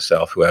such as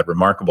myself who had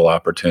remarkable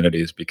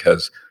opportunities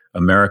because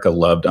America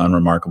loved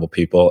unremarkable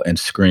people and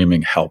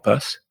screaming, help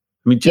us.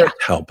 I mean, just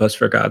help us,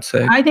 for God's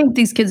sake. I think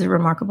these kids are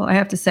remarkable. I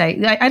have to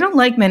say, I don't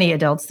like many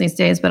adults these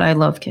days, but I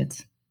love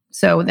kids.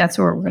 So that's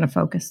where we're going to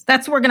focus.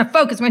 That's where we're going to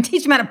focus. We're going to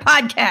teach them how to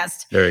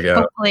podcast. There you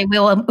go.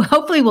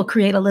 Hopefully we'll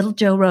create a little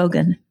Joe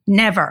Rogan.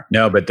 Never.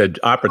 No, but the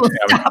opportunity,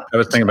 I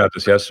was thinking about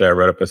this yesterday. I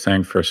wrote up a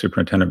thing for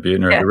Superintendent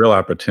Buettner. The real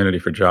opportunity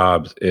for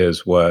jobs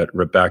is what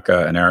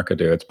Rebecca and Erica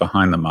do. It's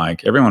behind the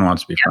mic. Everyone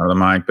wants to be in front of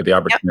the mic, but the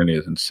opportunity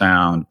is in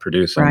sound,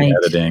 producing,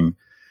 editing.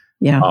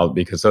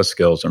 Because those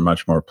skills are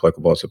much more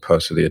applicable as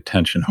opposed to the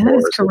attention whores. That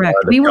is correct.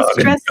 We will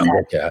stress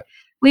that.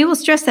 We will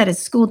stress that as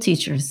school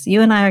teachers.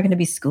 You and I are going to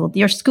be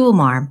your school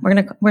marm. We're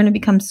going to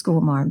become school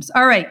marms.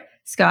 All right,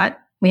 Scott,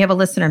 we have a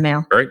listener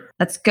mail. Great.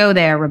 Let's go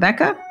there.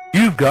 Rebecca?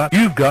 You've got.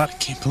 I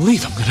can't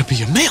believe I'm going to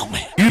be a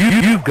mailman.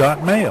 You've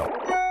got mail.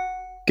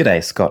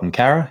 G'day, Scott and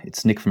Kara.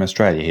 It's Nick from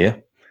Australia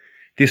here.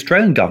 The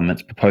Australian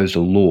government's proposed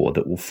a law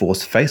that will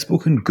force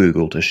Facebook and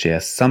Google to share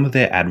some of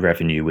their ad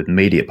revenue with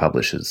media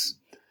publishers.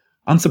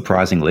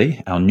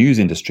 Unsurprisingly, our news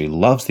industry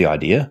loves the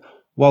idea,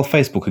 while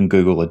Facebook and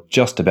Google are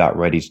just about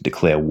ready to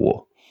declare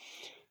war.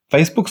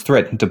 Facebook's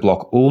threatened to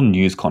block all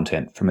news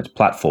content from its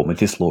platform if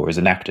this law is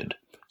enacted.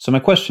 So my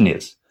question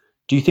is,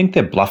 do you think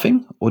they're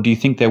bluffing, or do you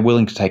think they're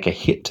willing to take a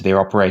hit to their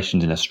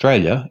operations in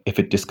Australia if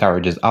it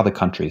discourages other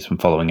countries from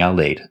following our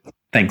lead?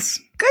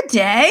 Thanks. Good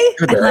day.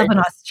 I love an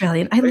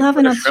Australian. I love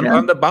an Australian.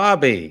 On the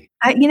Bobby.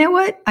 You know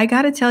what? I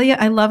got to tell you,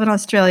 I love an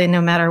Australian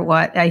no matter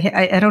what.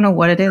 I don't know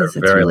what it is.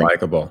 It's very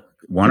likable.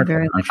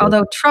 Wonderful.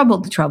 Although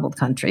troubled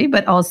country,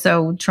 but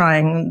also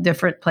trying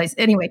different place.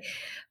 Anyway,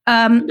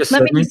 let me just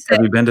say,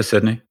 have you been to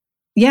Sydney?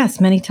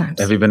 Yes, many times.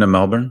 Have you been to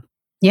Melbourne?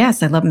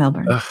 Yes, I love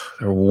Melbourne.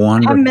 They're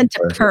wonderful. I haven't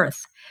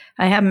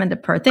been to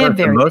Perth. They have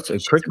very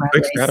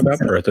quick stat about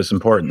Perth. It's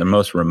important. The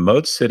most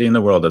remote city in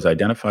the world is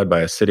identified by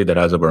a city that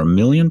has over 1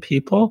 million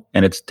people,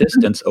 and its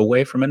distance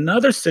away from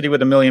another city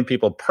with 1 million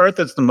people. Perth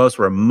is the most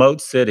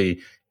remote city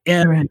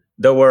in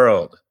the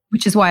world.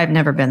 Which is why I've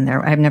never been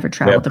there. I've never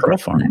traveled to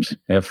Perth. Farms.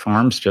 They have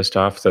farms just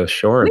off the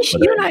shore.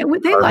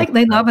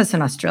 They love us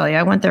in Australia.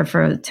 I went there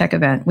for a tech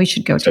event. We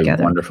should go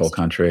together. A wonderful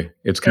country.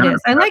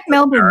 I like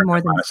Melbourne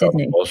more than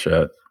Sydney.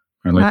 Bullshit.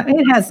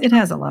 It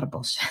has a lot of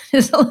bullshit.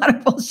 There's a lot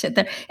of bullshit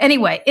there.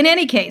 Anyway, in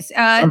any case,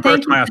 thank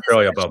you. My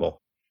Australia bubble.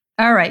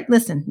 All right,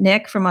 listen,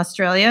 Nick from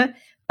Australia.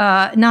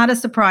 Not a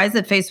surprise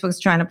that Facebook's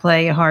trying to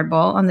play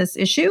hardball on this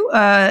issue.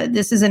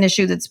 This is an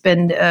issue that's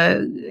been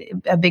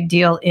a big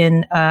deal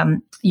in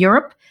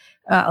Europe.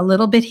 A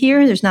little bit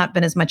here. There's not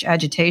been as much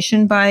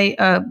agitation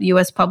by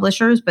U.S.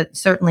 publishers, but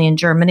certainly in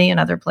Germany and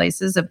other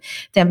places of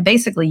them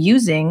basically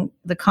using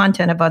the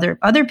content of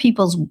other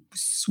people's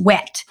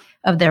sweat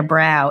of their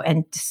brow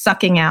and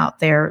sucking out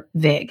their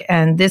VIG.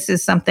 And this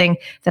is something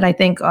that I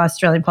think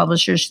Australian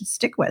publishers should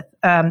stick with.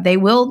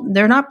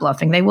 They're not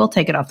bluffing. They will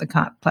take it off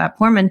the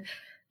platform, and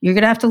you're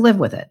going to have to live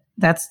with it.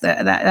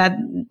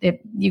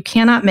 You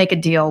cannot make a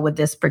deal with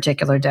this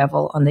particular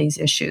devil on these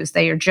issues.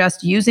 They are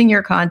just using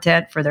your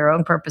content for their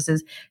own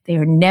purposes. They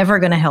are never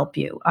going to help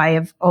you.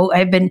 I've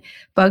been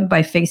bugged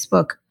by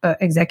Facebook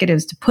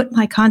executives to put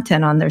my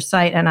content on their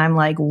site, and I'm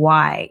like,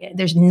 why?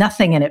 There's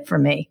nothing in it for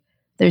me.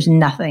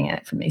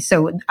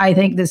 So I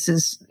think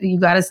you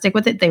got to stick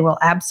with it. They will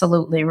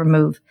absolutely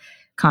remove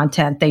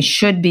content. They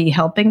should be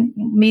helping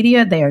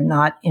media. They are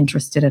not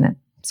interested in it.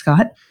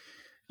 Scott?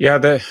 Yeah,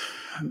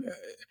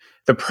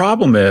 the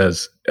problem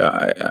is,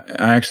 I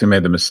actually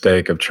made the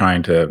mistake of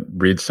trying to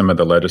read some of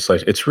the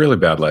legislation. It's really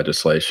bad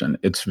legislation.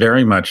 It's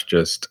very much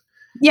just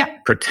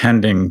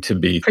pretending to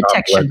be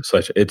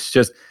legislation. It's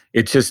just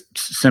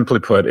simply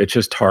put, it's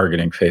just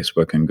targeting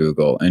Facebook and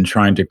Google and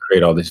trying to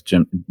create all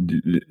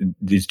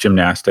these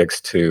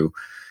gymnastics to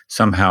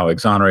somehow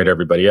exonerate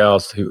everybody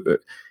else.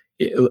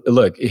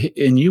 Look,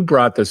 and you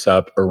brought this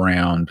up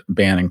around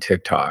banning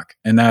TikTok,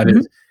 and that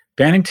is.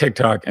 Banning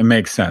TikTok, it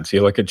makes sense.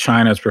 You look at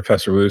China, as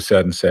Professor Wu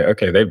said, and say,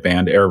 okay, they've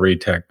banned every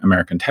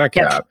American tech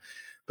app.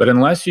 But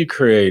unless you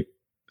create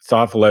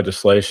thoughtful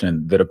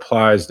legislation that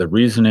applies the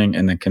reasoning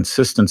and the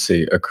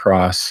consistency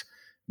across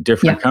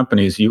different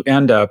companies, you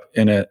end up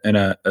in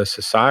a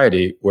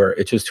society where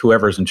it's just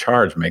whoever's in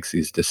charge makes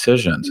these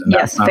decisions. And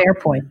yes, fair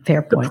point.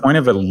 The point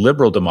of a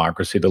liberal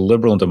democracy,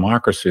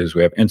 is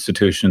we have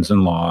institutions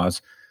and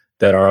laws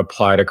that are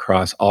applied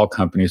across all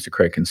companies to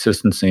create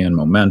consistency and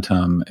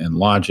momentum and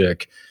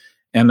logic.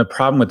 And the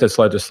problem with this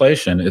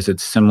legislation is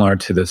it's similar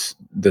to this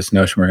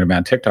notion we're going to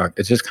ban TikTok.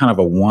 It's just kind of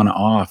a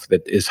one-off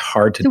that is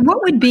hard to. So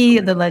what would be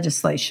the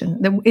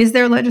legislation? Is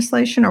there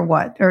legislation or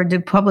what? Or do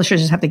publishers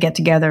just have to get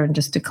together and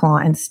just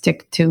decline and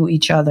stick to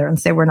each other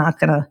and say, we're not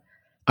going to,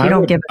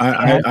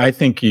 I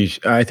think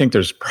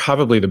there's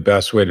probably the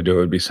best way to do it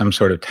would be some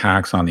sort of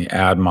tax on the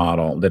ad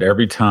model, that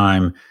every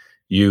time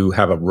you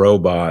have a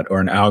robot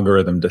or an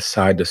algorithm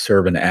decide to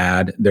serve an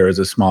ad, there is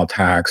a small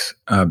tax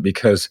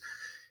because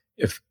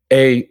if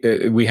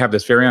we have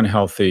this very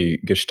unhealthy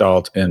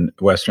gestalt in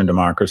Western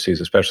democracies,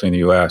 especially in the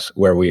U.S.,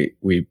 where we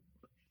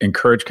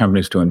encourage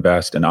companies to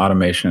invest in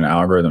automation and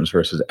algorithms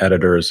versus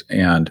editors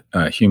and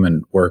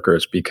human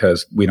workers,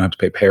 because we don't have to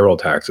pay payroll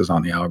taxes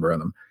on the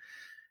algorithm.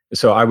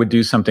 So I would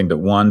do something that,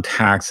 one,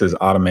 taxes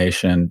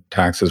automation,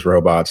 taxes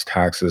robots,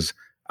 taxes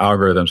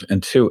algorithms,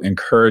 and two,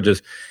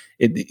 encourages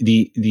it.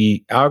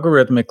 The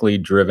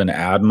algorithmically driven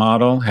ad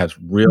model has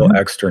real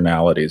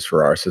externalities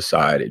for our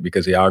society,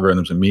 because the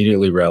algorithms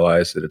immediately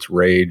realize that it's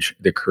rage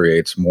that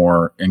creates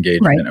more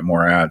engagement and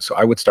more ads. So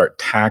I would start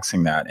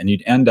taxing that, and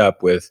you'd end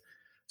up with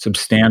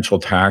substantial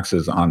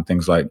taxes on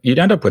things like, you'd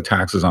end up with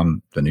taxes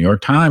on the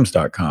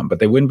NewYorkTimes.com, but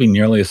they wouldn't be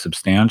nearly as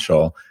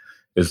substantial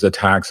as the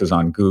taxes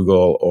on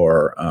Google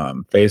or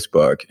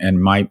Facebook,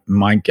 and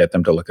might get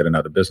them to look at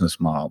another business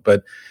model.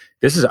 But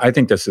I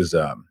think this is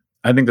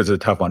a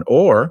tough one.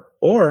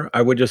 Or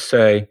I would just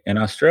say, in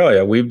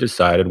Australia,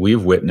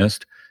 we've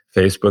witnessed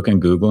Facebook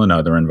and Google and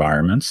other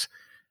environments,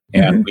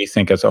 and we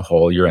think as a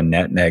whole you're a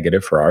net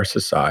negative for our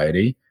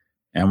society,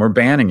 and we're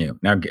banning you.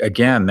 Now,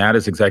 again, that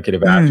is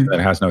executive action that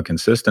has no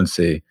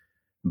consistency.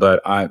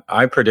 But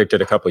I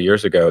predicted a couple of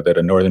years ago that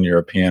a Northern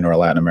European or a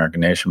Latin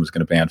American nation was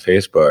going to ban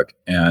Facebook,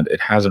 and it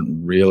hasn't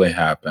really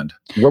happened.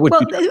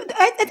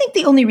 I think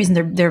the only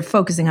reason they're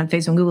focusing on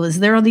Facebook and Google is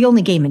they're the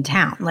only game in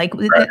town. Like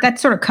that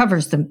sort of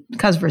covers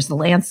the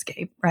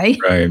landscape, right?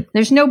 Right.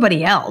 There's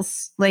nobody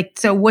else. Like,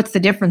 so what's the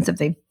difference if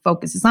they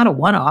focus? It's not a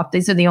one-off.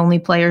 These are the only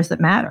players that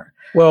matter.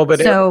 Well, but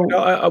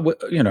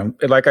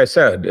like I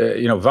said,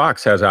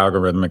 Vox has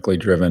algorithmically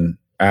driven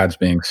ads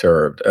being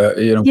served.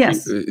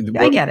 Yes,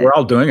 I get it. We're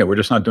all doing it. We're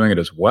just not doing it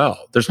as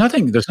well. There's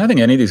nothing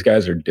any of these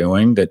guys are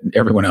doing that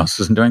everyone else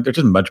isn't doing. They're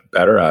just much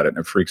better at it, and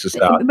it freaks us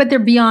out. But they're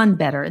beyond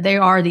better. They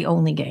are the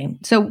only game.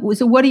 So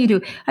what do you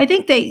do? I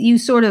think that you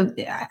sort of,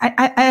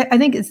 I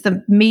think it's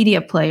the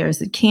media players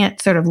that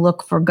can't sort of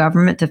look for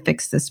government to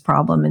fix this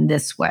problem in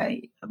this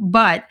way.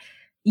 But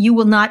you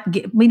will not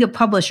get, media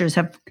publishers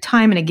have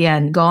time and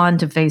again gone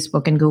to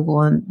Facebook and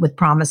Google and with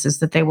promises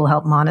that they will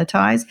help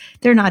monetize.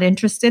 They're not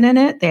interested in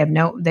it.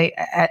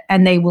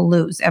 And they will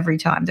lose every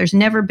time. There's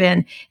never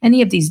been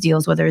any of these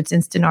deals, whether it's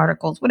instant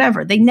articles,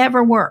 whatever. They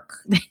never work.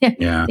 They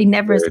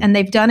never, and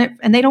they've done it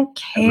and they don't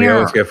care. We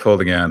always get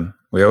fooled again.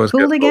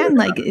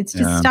 Like, it's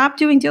just stop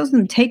doing deals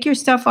and take your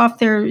stuff off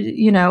their,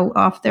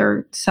 off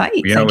their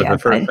sites. The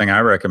first thing I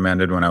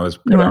recommended when I was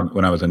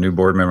a new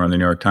board member on the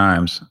New York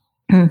Times,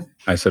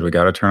 I said, we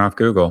got to turn off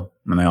Google.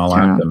 And they all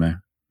laughed at me.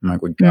 I'm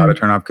like, we got to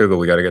turn off Google.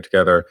 We got to get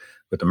together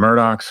with the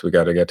Murdochs. We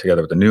got to get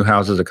together with the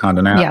Newhouses at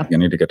Condé Nast. We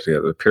need to get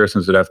together with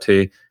Pearsons at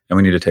FT. And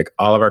we need to take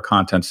all of our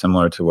content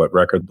similar to what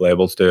record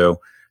labels do,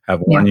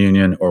 have one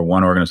union or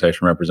one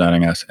organization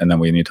representing us, and then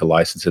we need to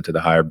license it to the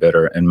higher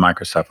bidder. And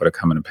Microsoft would have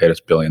come in and paid us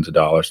billions of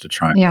dollars to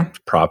try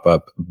and prop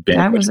up Bing,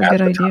 that was a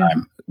good idea.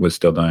 Was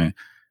still doing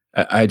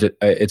it.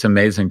 It's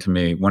amazing to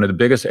me. One of the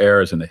biggest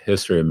errors in the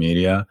history of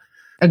media,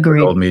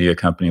 agreed, the old media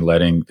company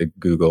letting the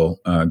Google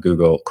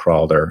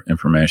crawl their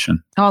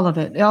information. All of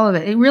it.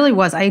 It really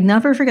was. I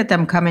never forget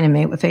them coming to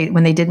me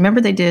when they did.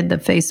 Remember they did the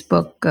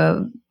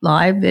Facebook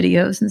live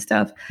videos and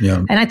stuff.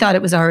 Yeah. And I thought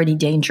it was already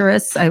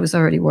dangerous. I was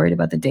already worried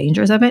about the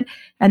dangers of it.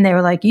 And they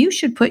were like, "You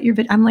should put your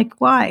video." I'm like,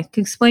 "Why?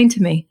 Explain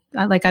to me."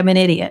 I'm an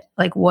idiot.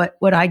 Like, what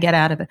would I get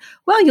out of it?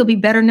 Well, you'll be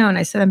better known.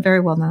 I said, I'm very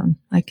well known.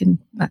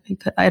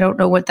 I don't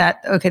know what that,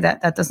 okay,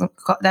 that doesn't,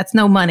 that's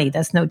no money.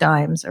 That's no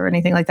dimes or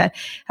anything like that.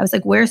 I was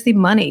like, where's the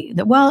money?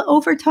 Well,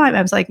 over time,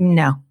 I was like,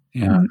 no.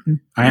 Yeah.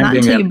 I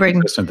am being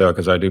consistent though,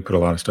 because I do put a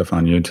lot of stuff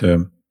on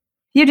YouTube.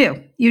 You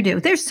do.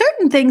 There's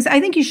certain things, I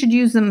think you should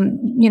use them,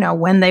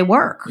 when they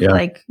work. Yeah.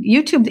 Like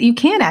YouTube, you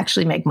can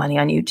actually make money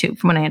on YouTube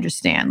from what I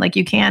understand. Like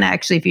you can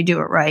actually, if you do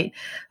it right.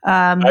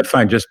 I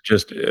find just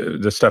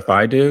the stuff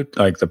I do,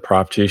 like the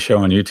Prop G show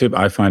on YouTube,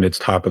 I find it's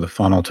top of the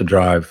funnel to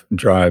drive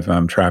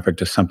traffic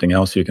to something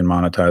else you can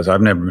monetize.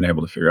 I've never been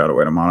able to figure out a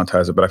way to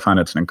monetize it, but I find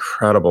it's an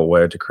incredible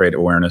way to create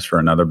awareness for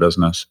another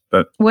business.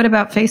 But what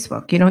about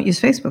Facebook? You don't use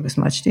Facebook as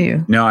much, do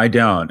you? No, I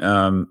don't.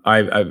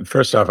 I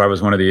first off, I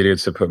was one of the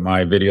idiots that put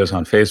my videos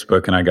on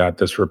Facebook, and I got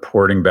this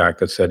reporting back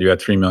that said you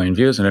had 3 million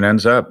views, and it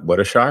ends up, what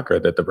a shocker,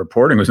 that the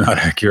reporting was not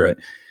accurate.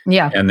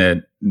 Yeah. And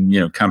that,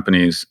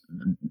 companies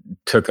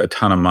took a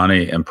ton of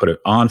money and put it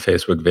on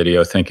Facebook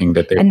video thinking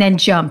that and then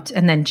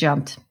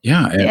jumped.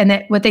 Yeah.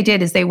 And what they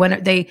did is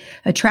they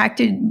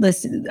attracted,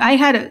 listen, I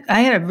had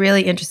a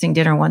really interesting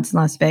dinner once in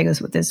Las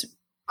Vegas with this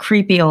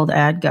creepy old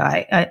ad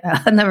guy.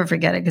 I'll never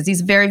forget it because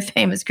he's a very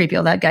famous creepy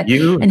old ad guy.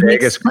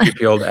 Vegas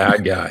creepy old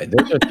ad guy.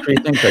 Those are 3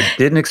 things I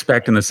didn't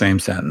expect in the same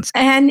sentence.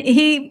 And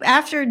he,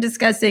 after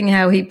discussing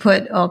how he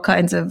put all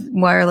kinds of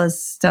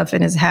wireless stuff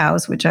in his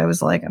house, which I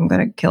was like, I'm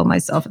going to kill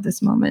myself at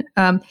this moment.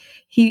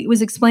 He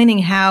was explaining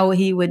how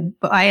he would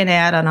buy an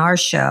ad on our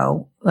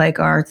show, like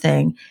our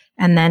thing,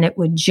 and then it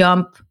would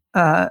jump,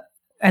 or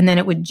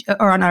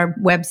on our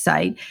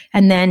website,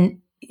 and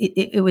then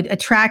it would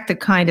attract the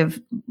kind of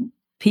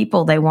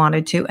people they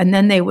wanted to, and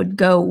then they would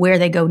go where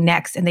they go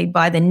next, and they'd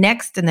buy the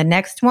next and the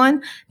next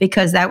one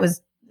because that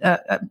was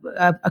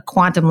a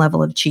quantum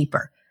level of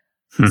cheaper.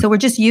 So we're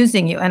just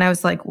using you. And I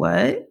was like,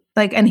 what?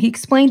 And he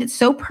explained it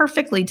so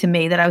perfectly to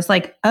me that I was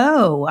like,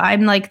 oh,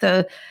 I'm like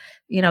the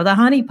the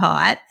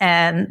honeypot,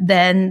 and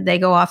then they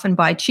go off and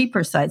buy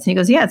cheaper sites. And he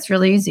goes, yeah, it's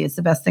really easy. It's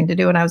the best thing to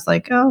do. And I was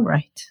like, oh,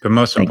 right. But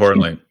most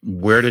importantly,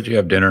 where did you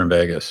have dinner in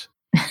Vegas?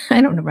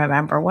 I don't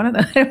remember. One of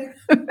those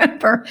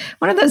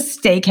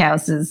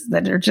steakhouses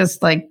that are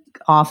just like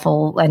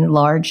awful and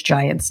large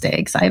giant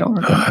steaks. I don't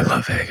remember. Oh, I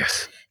love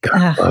Vegas.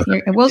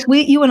 Well,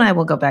 you and I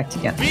will go back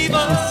together. Viva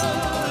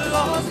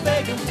Las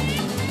Vegas.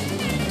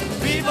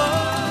 Viva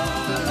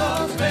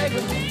Las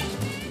Vegas.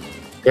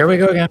 Here we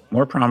go again.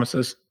 More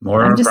promises.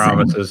 More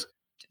promises.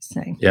 Just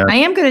saying. Yeah. I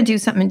am going to do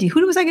something in D.C.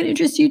 Who was I going to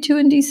introduce you to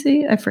in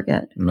D.C.? I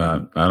forget.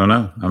 I don't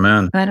know. I'm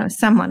in. I don't know.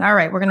 Someone. All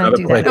right. We're going to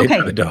do that.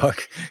 Okay. The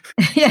dog.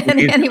 Yeah. He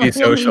needs to be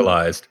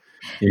socialized.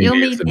 You'll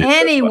meet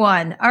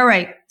anyone. All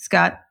right,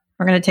 Scott.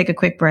 We're going to take a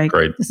quick break.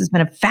 Great. This has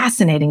been a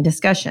fascinating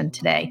discussion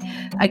today.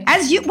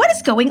 What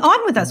is going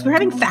on with us? We're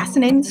having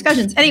fascinating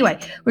discussions. Anyway,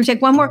 we're going to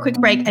take one more quick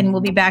break and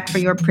we'll be back for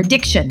your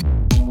prediction.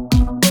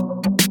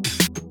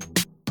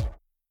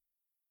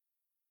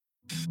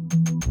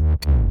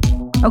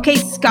 Okay,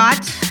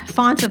 Scott,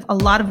 font of a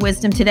lot of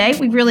wisdom today.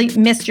 We really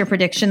missed your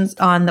predictions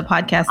on the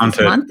podcast this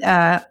month.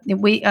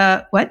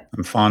 What?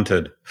 I'm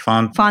fonted.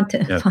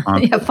 Fonted. Yeah,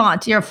 yeah,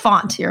 font. You're a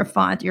font. You're a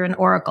font. You're an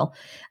oracle.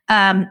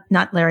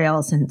 Not Larry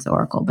Ellison's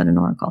oracle, but an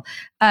oracle.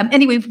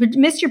 Anyway, we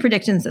missed your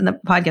predictions in the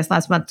podcast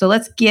last month. So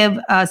let's give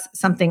us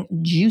something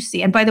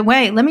juicy. And by the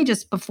way, let me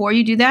just, before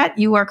you do that,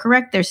 you are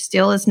correct. There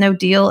still is no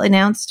deal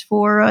announced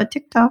for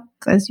TikTok.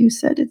 As you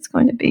said, it's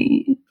going to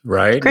be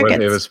right. What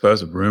it was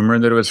supposed to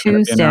rumored that it was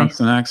going to be announced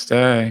the next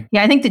day.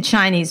 Yeah, I think the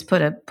Chinese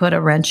put a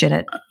wrench in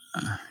it.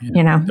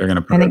 They're going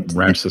to put a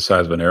wrench the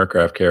size of an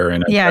aircraft carrier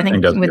in it. Yeah, I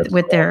think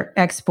with their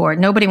export,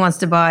 nobody wants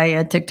to buy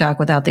a TikTok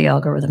without the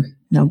algorithm.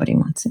 Nobody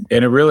wants it.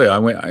 And it really,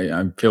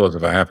 I feel as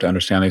if I have to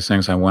understand these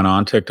things. I went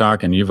on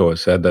TikTok, and you've always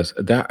said this.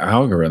 That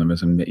algorithm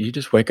is amazing. You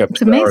just wake up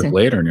 2 hours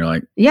later, and you're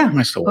like, "Yeah, am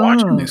I still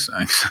watching these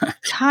things?"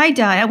 Tie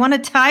dye. I want a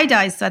tie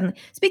dye suddenly.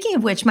 Speaking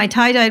of which, my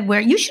tie dye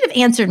wear. You should have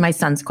answered my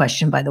son's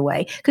question, by the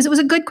way, because it was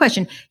a good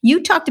question. You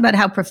talked about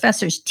how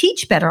professors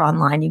teach better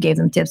online. You gave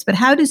them tips, but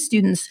how do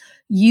students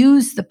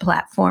use the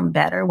platform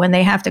better when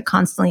they have to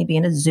constantly be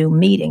in a Zoom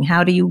meeting?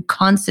 How do you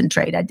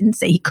concentrate? I didn't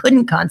say he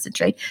couldn't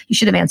concentrate. You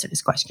should have answered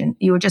his question.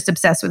 You were just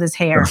obsessed with his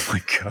hair. Oh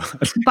my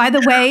God. By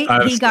the way,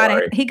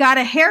 he got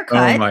a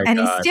haircut, and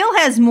he still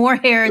has more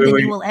hair than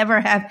you will ever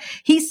have.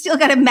 He's still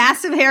got a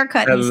massive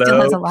haircut. And he still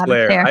has a lot of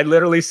hair. I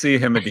literally see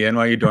him at the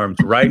NYU dorms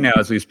right now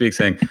as we speak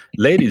saying,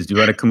 "Ladies, do you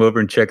want to come over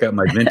and check out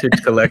my vintage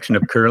collection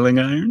of curling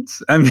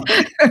irons?" I mean,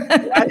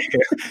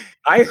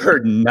 I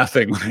heard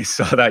nothing when I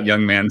saw that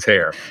young man's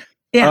hair.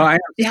 Yeah, I am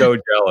so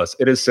jealous.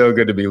 It is so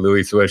good to be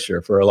Louis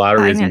Swisher for a lot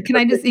of reasons. Can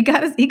I just?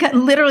 He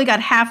literally got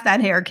half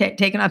that hair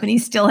taken off, and he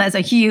still has a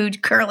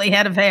huge curly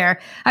head of hair.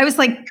 I was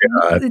like,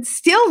 it's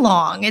still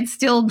long. It's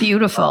still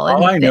beautiful.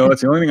 All I know,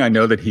 it's the only thing I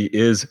know that he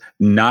is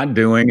not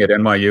doing at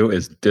NYU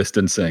is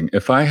distancing.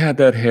 If I had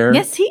that hair,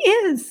 yes, he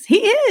is. He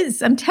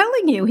is. I'm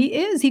telling you, he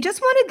is. He just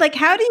wanted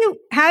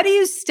how do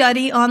you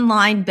study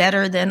online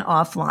better than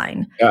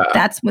offline?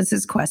 That was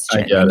his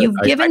question. And you've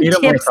given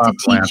tips to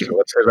teachers.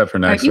 Let's save that for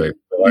next week.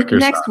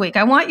 Next week,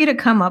 I want you to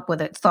come up with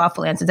a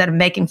thoughtful answer instead of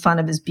making fun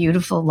of his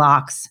beautiful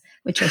locks,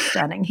 which are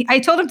stunning. I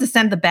told him to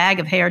send the bag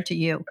of hair to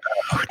you.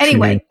 Oh,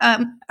 anyway,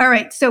 all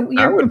right. So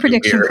your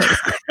prediction,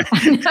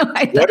 please.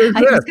 What is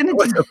this?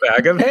 What's a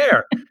bag of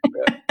hair?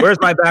 Where's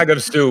my bag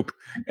of soup?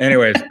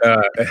 Anyways,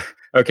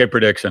 okay,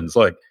 predictions.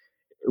 Look,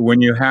 when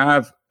you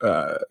have,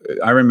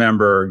 I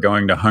remember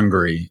going to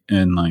Hungary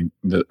in like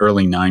the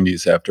early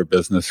 90s after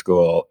business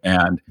school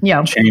and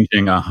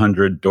changing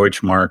 100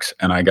 Deutschmarks,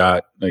 and I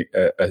got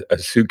a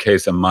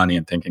suitcase of money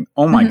and thinking,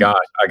 oh my gosh,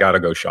 I got to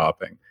go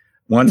shopping.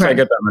 Once I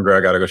get to Hungary, I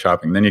got to go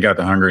shopping. Then you got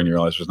to Hungary and you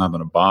realize there's nothing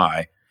to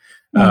buy.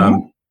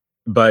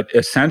 But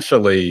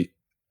essentially,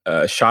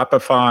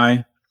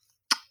 Shopify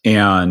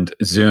and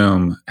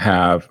Zoom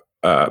have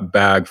a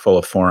bag full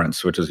of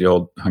forints, which is the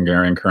old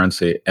Hungarian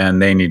currency,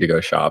 and they need to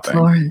go shopping.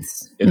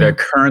 Florence. The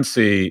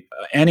currency,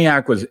 any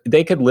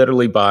they could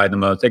literally buy the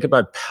most. They could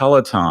buy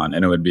Peloton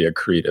and it would be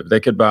accretive. They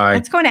could buy.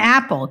 It's going to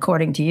Apple,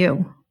 according to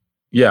you.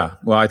 Yeah.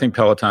 Well, I think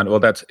Peloton,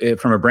 that's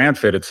it. From a brand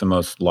fit, it's the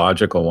most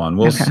logical one.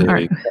 We'll see.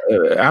 Right.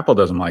 Apple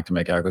doesn't like to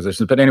make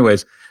acquisitions. But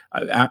anyways,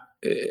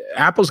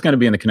 Apple's going to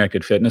be in the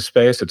connected fitness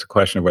space. It's a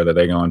question of whether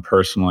they go in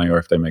personally or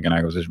if they make an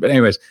acquisition. But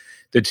anyways,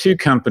 the two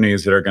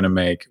companies that are going to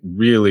make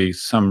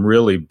some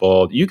really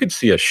bold, you could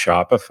see a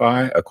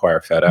Shopify acquire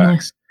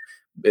FedEx.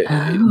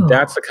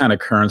 That's the kind of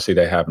currency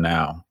they have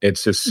now.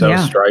 It's just so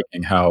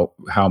striking how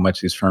much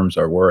these firms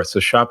are worth. So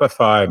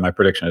Shopify, my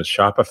prediction is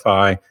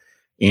Shopify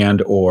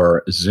and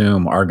or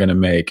Zoom are going to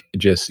make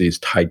just these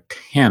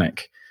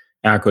titanic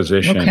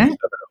acquisitions. Okay.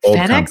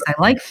 FedEx, company. I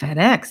like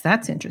FedEx.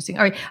 That's interesting.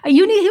 All right,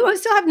 you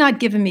still have not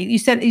given me. You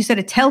said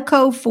a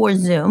telco for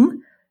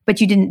Zoom,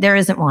 but you didn't. There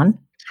isn't one.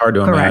 It's hard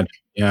to imagine.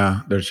 Yeah,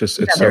 there's just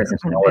it's there isn't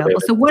one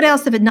available. So what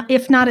else?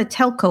 If not a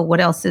telco,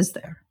 what else is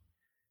there?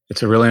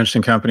 It's a really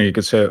interesting company. You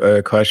could say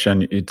a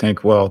question. You'd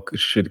think, well,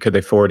 could they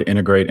forward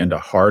integrate into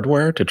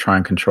hardware to try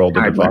and control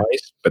the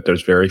device? But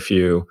there's very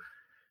few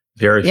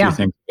Very few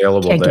things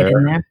available Can't there. get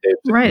in there.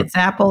 Right. It's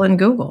Apple and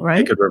Google, right?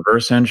 They could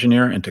reverse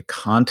engineer into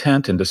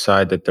content and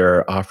decide that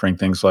they're offering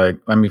things like,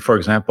 for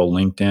example,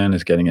 LinkedIn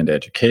is getting into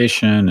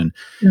education, and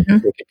they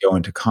could go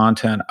into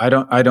content. I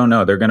don't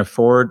know. They're going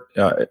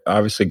to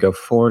obviously go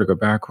forward or go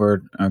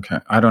backward. Okay.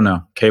 I don't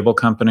know. Cable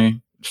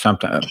company,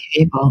 something.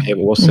 Cable.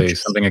 We'll see.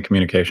 Something in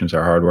communications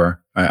or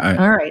hardware.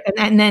 All right.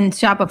 And then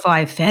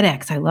Shopify,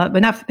 FedEx. I love,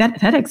 but not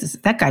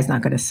FedEx. That guy's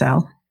not going to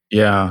sell.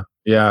 Yeah.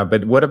 Yeah.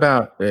 But what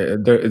about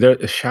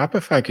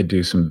Shopify could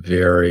do some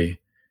very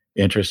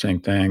interesting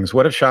things.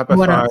 What if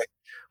Shopify?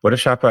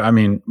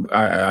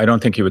 I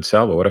don't think he would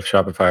sell, but what if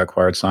Shopify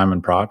acquired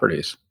Simon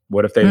Properties?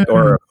 What if they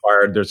or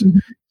acquired? There's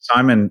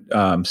Simon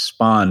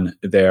spun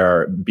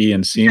their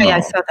B&C model. Yeah,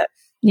 I saw that.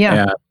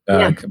 Yeah.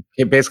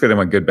 Basically, they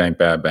went good bank,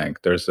 bad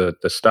bank. There's the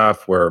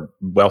stuff where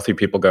wealthy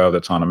people go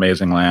that's on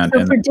amazing land.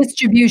 So for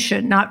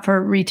distribution, not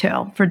for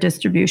retail, for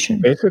distribution.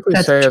 Basically,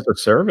 as a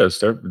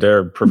service,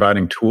 they're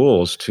providing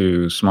tools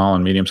to small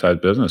and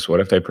medium-sized business.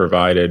 What if they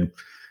provided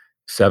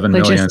 7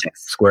 million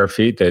square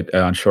feet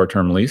on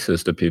short-term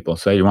leases to people?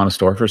 Say, you want to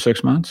store for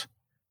 6 months?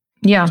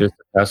 Yeah. Just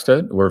test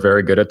it. We're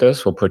very good at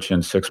this. We'll put you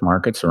in 6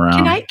 markets around.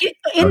 Can I get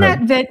in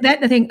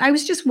that thing? I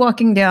was just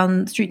walking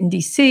down the street in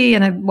DC,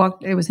 and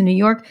it was in New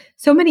York.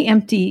 So many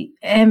empty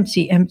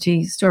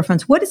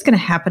storefronts. What is going to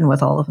happen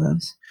with all of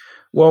those?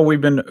 Well,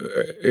 we've been,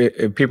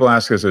 people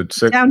ask us,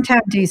 downtown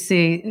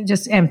DC,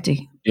 just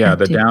empty. Yeah,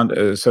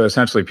 empty. So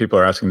essentially people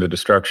are asking the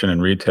destruction in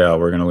retail.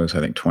 We're going to lose, I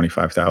think,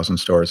 25,000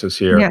 stores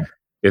this year. Yeah.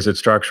 Is it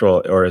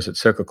structural or is it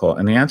cyclical?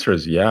 And the answer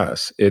is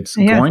yes. It's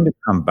going to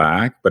come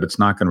back, but it's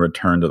not going to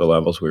return to the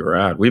levels we were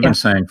at. We've been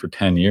saying for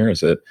 10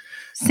 years that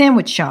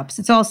sandwich shops.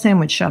 It's all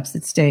sandwich shops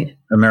that stayed.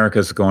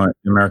 America's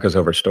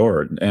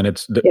overstored, and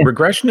it's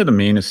regression to the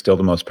mean is still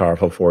the most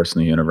powerful force in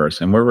the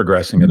universe, and we're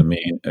regressing to the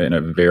mean in a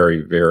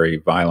very, very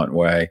violent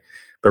way.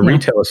 But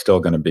retail is still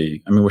going to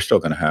be. We're still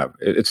going to have.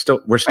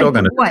 We're still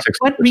going to.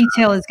 What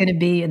retail is going to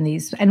be in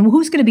these, and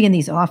who's going to be in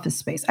these office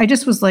space? I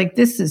just was like,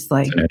 this is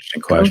like an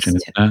interesting question.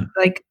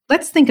 Like,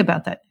 let's think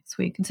about that next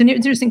week. It's an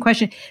interesting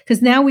question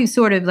because now we've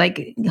sort of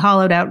like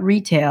hollowed out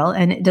retail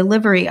and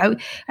delivery. I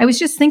was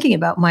just thinking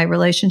about my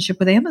relationship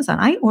with Amazon.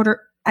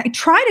 I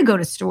try to go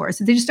to stores.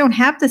 They just don't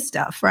have the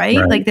stuff, right?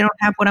 Like they don't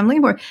have what I'm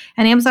looking for.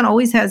 And Amazon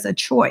always has a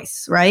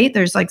choice, right?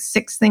 There's like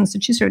 6 things to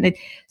choose from.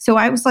 So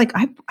I was like,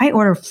 I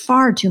order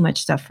far too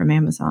much stuff from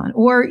Amazon.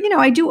 Or,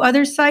 I do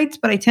other sites,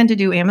 but I tend to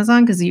do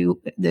Amazon because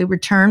the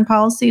return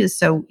policy is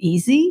so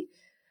easy.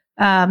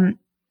 I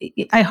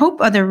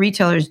hope other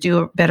retailers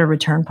do a better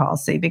return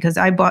policy because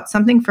I bought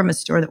something from a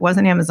store that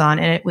wasn't Amazon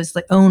and it was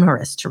like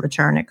onerous to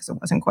return it because it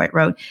wasn't quite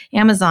right.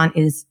 Amazon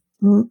is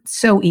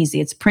so easy.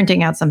 It's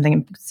printing out something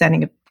and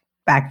sending it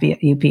back via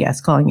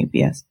UPS, calling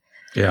UPS.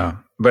 Yeah,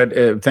 but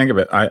think of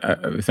it. I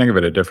think of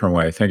it a different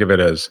way. Think of it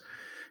as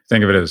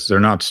they're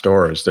not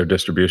stores; they're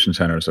distribution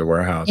centers or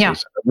warehouses. Yeah.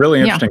 A really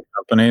interesting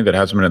company that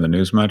hasn't been in the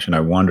news much, and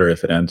I wonder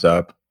if it ends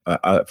up.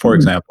 For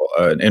example,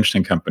 an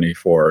interesting company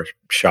for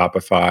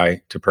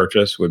Shopify to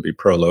purchase would be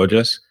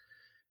Prologis.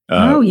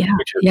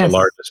 Which is the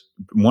largest,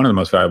 one of the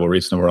most valuable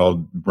REITs in the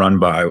world, run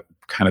by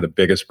kind of the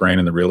biggest brain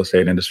in the real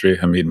estate industry,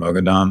 Hamid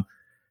Moghadam.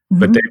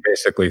 But they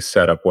basically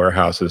set up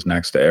warehouses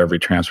next to every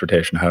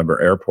transportation hub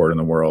or airport in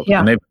the world. Yeah.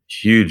 And they're a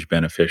huge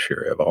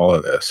beneficiary of all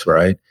of this,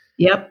 right?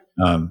 Yep.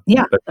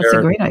 That's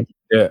a great idea.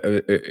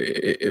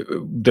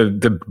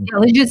 The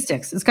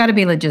logistics. It's got to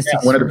be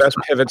logistics. Yeah, one of the best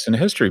pivots in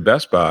history,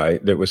 Best Buy,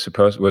 that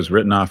was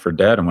written off for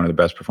dead and one of the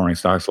best performing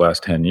stocks the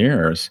last 10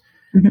 years.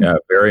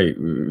 Very,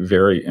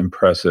 very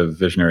impressive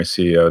visionary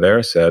CEO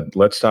there said,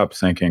 let's stop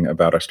thinking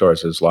about our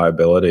stores as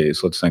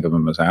liabilities. Let's think of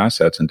them as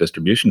assets and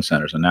distribution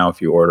centers. And now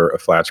if you order a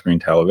flat screen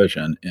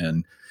television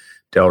in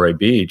Delray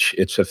Beach,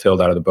 it's fulfilled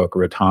out of the Boca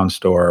Raton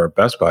store or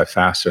Best Buy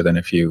faster than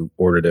if you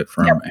ordered it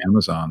from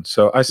Amazon.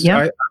 So I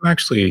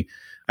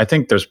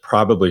think there's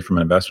probably, from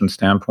an investment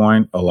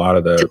standpoint, a lot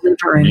of the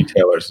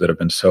retailers that have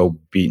been so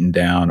beaten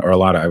down, or a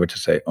lot of, I would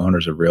just say,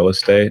 owners of real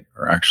estate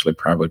are actually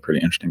probably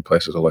pretty interesting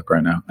places to look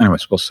right now.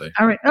 Anyways, we'll see.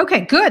 All right.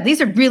 Okay, good. These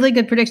are really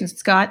good predictions,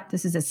 Scott.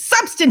 This is a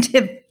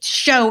substantive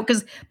show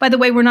because, by the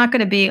way, we're not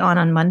going to be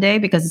on Monday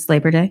because it's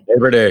Labor Day.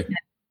 Labor Day.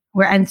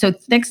 And so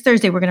next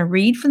Thursday, we're going to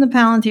read from the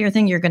Palantir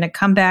thing. You're going to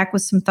come back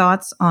with some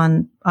thoughts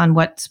on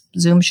what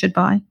Zoom should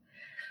buy.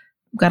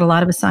 We've got a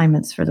lot of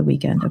assignments for the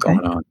weekend. Okay.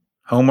 Going on.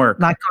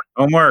 Homework.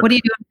 Homework. What are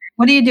you doing?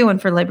 What are you doing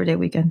for Labor Day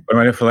weekend? What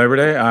am I doing for Labor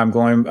Day? I'm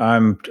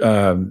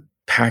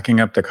packing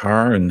up the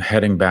car and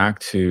heading back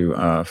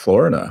to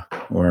Florida,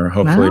 where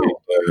hopefully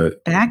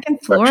back in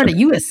Florida.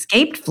 You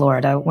escaped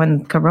Florida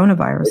when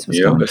coronavirus was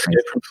going. You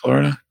escaped from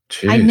Florida?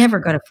 Jeez. I never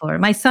go to Florida.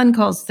 My son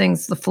calls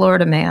things the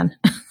Florida man.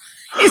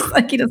 He's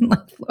like, he doesn't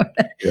like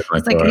Florida.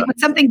 It's like when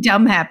something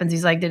dumb happens,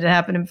 he's like, did it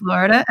happen in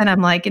Florida? And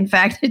I'm like, in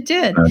fact, it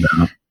did.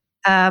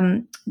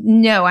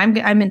 No, I'm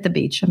at the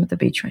beach. I'm at the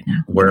beach right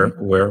now.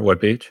 Where? What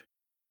beach?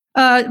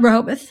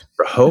 Rehoboth.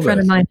 A friend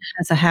of mine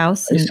has a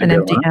house, an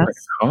empty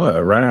house.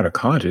 Right out of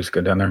college, just go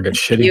down there and get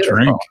shitty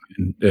drink.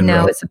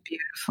 No, it's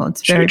beautiful.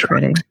 It's very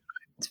pretty.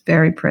 It's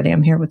very pretty.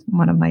 I'm here with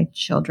one of my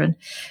children,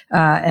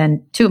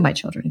 and two of my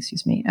children,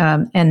 excuse me.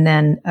 And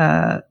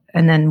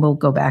then we'll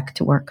go back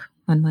to work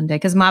on Monday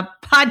because my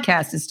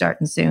podcast is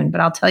starting soon,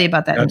 but I'll tell you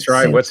about that. That's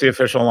right. Soon. What's the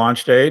official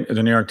launch date of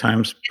the New York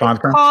Times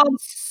podcast? It's called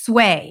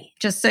Sway,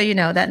 just so you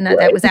know.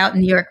 That was out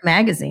in New York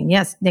Magazine.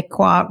 Yes, Nick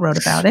Quah wrote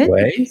about it.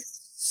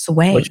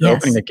 Sway. What, you're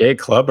opening a gay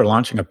club or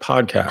launching a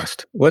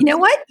podcast? You know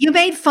what? You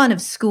made fun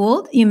of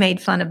Schooled. You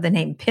made fun of the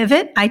name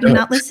Pivot. I do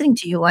not listening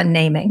to you on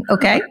naming,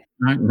 okay?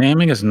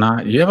 Naming is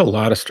not, you have a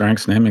lot of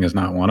strengths. Naming is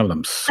not one of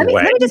them.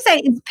 Let me just say,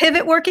 is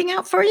Pivot working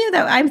out for you?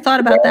 Though I thought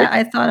about that.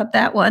 I thought of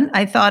that one.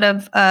 I thought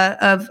of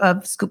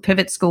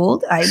Pivot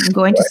Schooled. I'm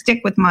going to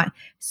stick with my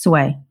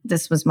Sway.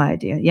 This was my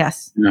idea.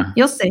 Yes. Yeah.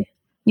 You'll see.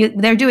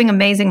 They're doing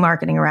amazing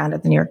marketing around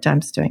it. The New York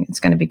Times is doing.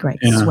 It's going to be great.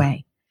 Yeah.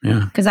 Sway.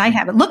 Yeah. Because I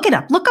haven't. Look it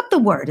up. Look up the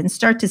word and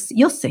start to see.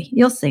 You'll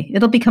see.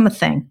 It'll become a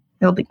thing.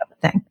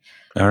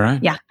 All right.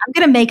 Yeah. I'm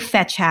going to make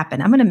fetch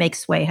happen. I'm going to make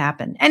sway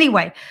happen.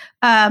 Anyway.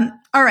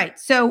 All right.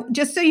 So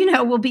just so you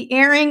know, we'll be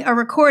airing a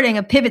recording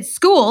of Pivot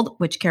Schooled,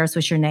 which Kara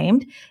Swisher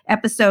named,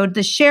 episode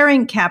The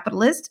Sharing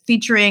Capitalist,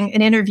 featuring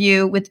an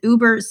interview with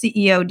Uber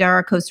CEO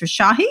Dara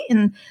Khosrowshahi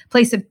in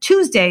place of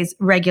Tuesday's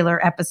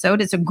regular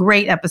episode. It's a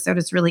great episode.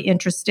 It's really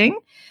interesting.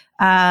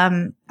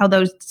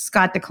 Although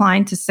Scott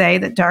declined to say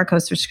that Dara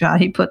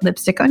Khosrowshahi put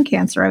lipstick on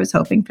cancer. I was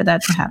hoping for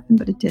that to happen,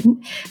 but it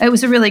didn't. It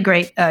was a really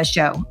great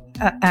show.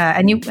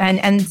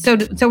 And so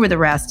were the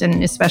rest,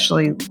 and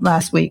especially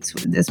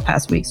this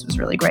past week's was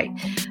really great.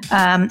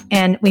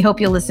 And we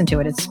hope you'll listen to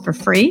it. It's for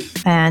free,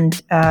 and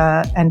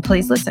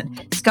please listen.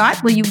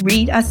 Scott, will you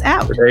read us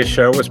out? Today's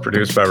show was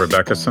produced by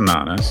Rebecca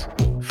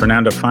Sananes.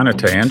 Fernando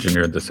Fanate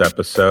engineered this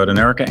episode, and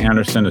Erica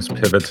Anderson is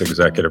Pivot's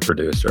executive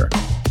producer.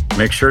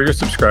 Make sure you're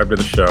subscribed to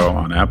the show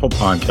on Apple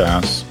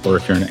Podcasts, or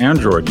if you're an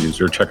Android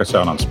user, check us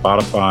out on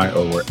Spotify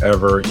or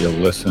wherever you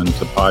listen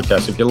to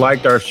podcasts. If you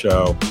liked our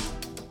show,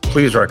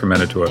 please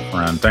recommend it to a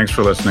friend. Thanks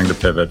for listening to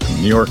Pivot from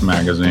New York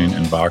Magazine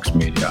and Vox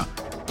Media.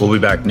 We'll be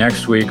back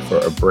next week for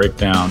a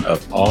breakdown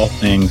of all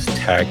things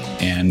tech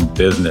and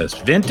business.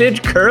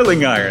 Vintage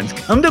curling irons.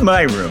 Come to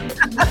my room.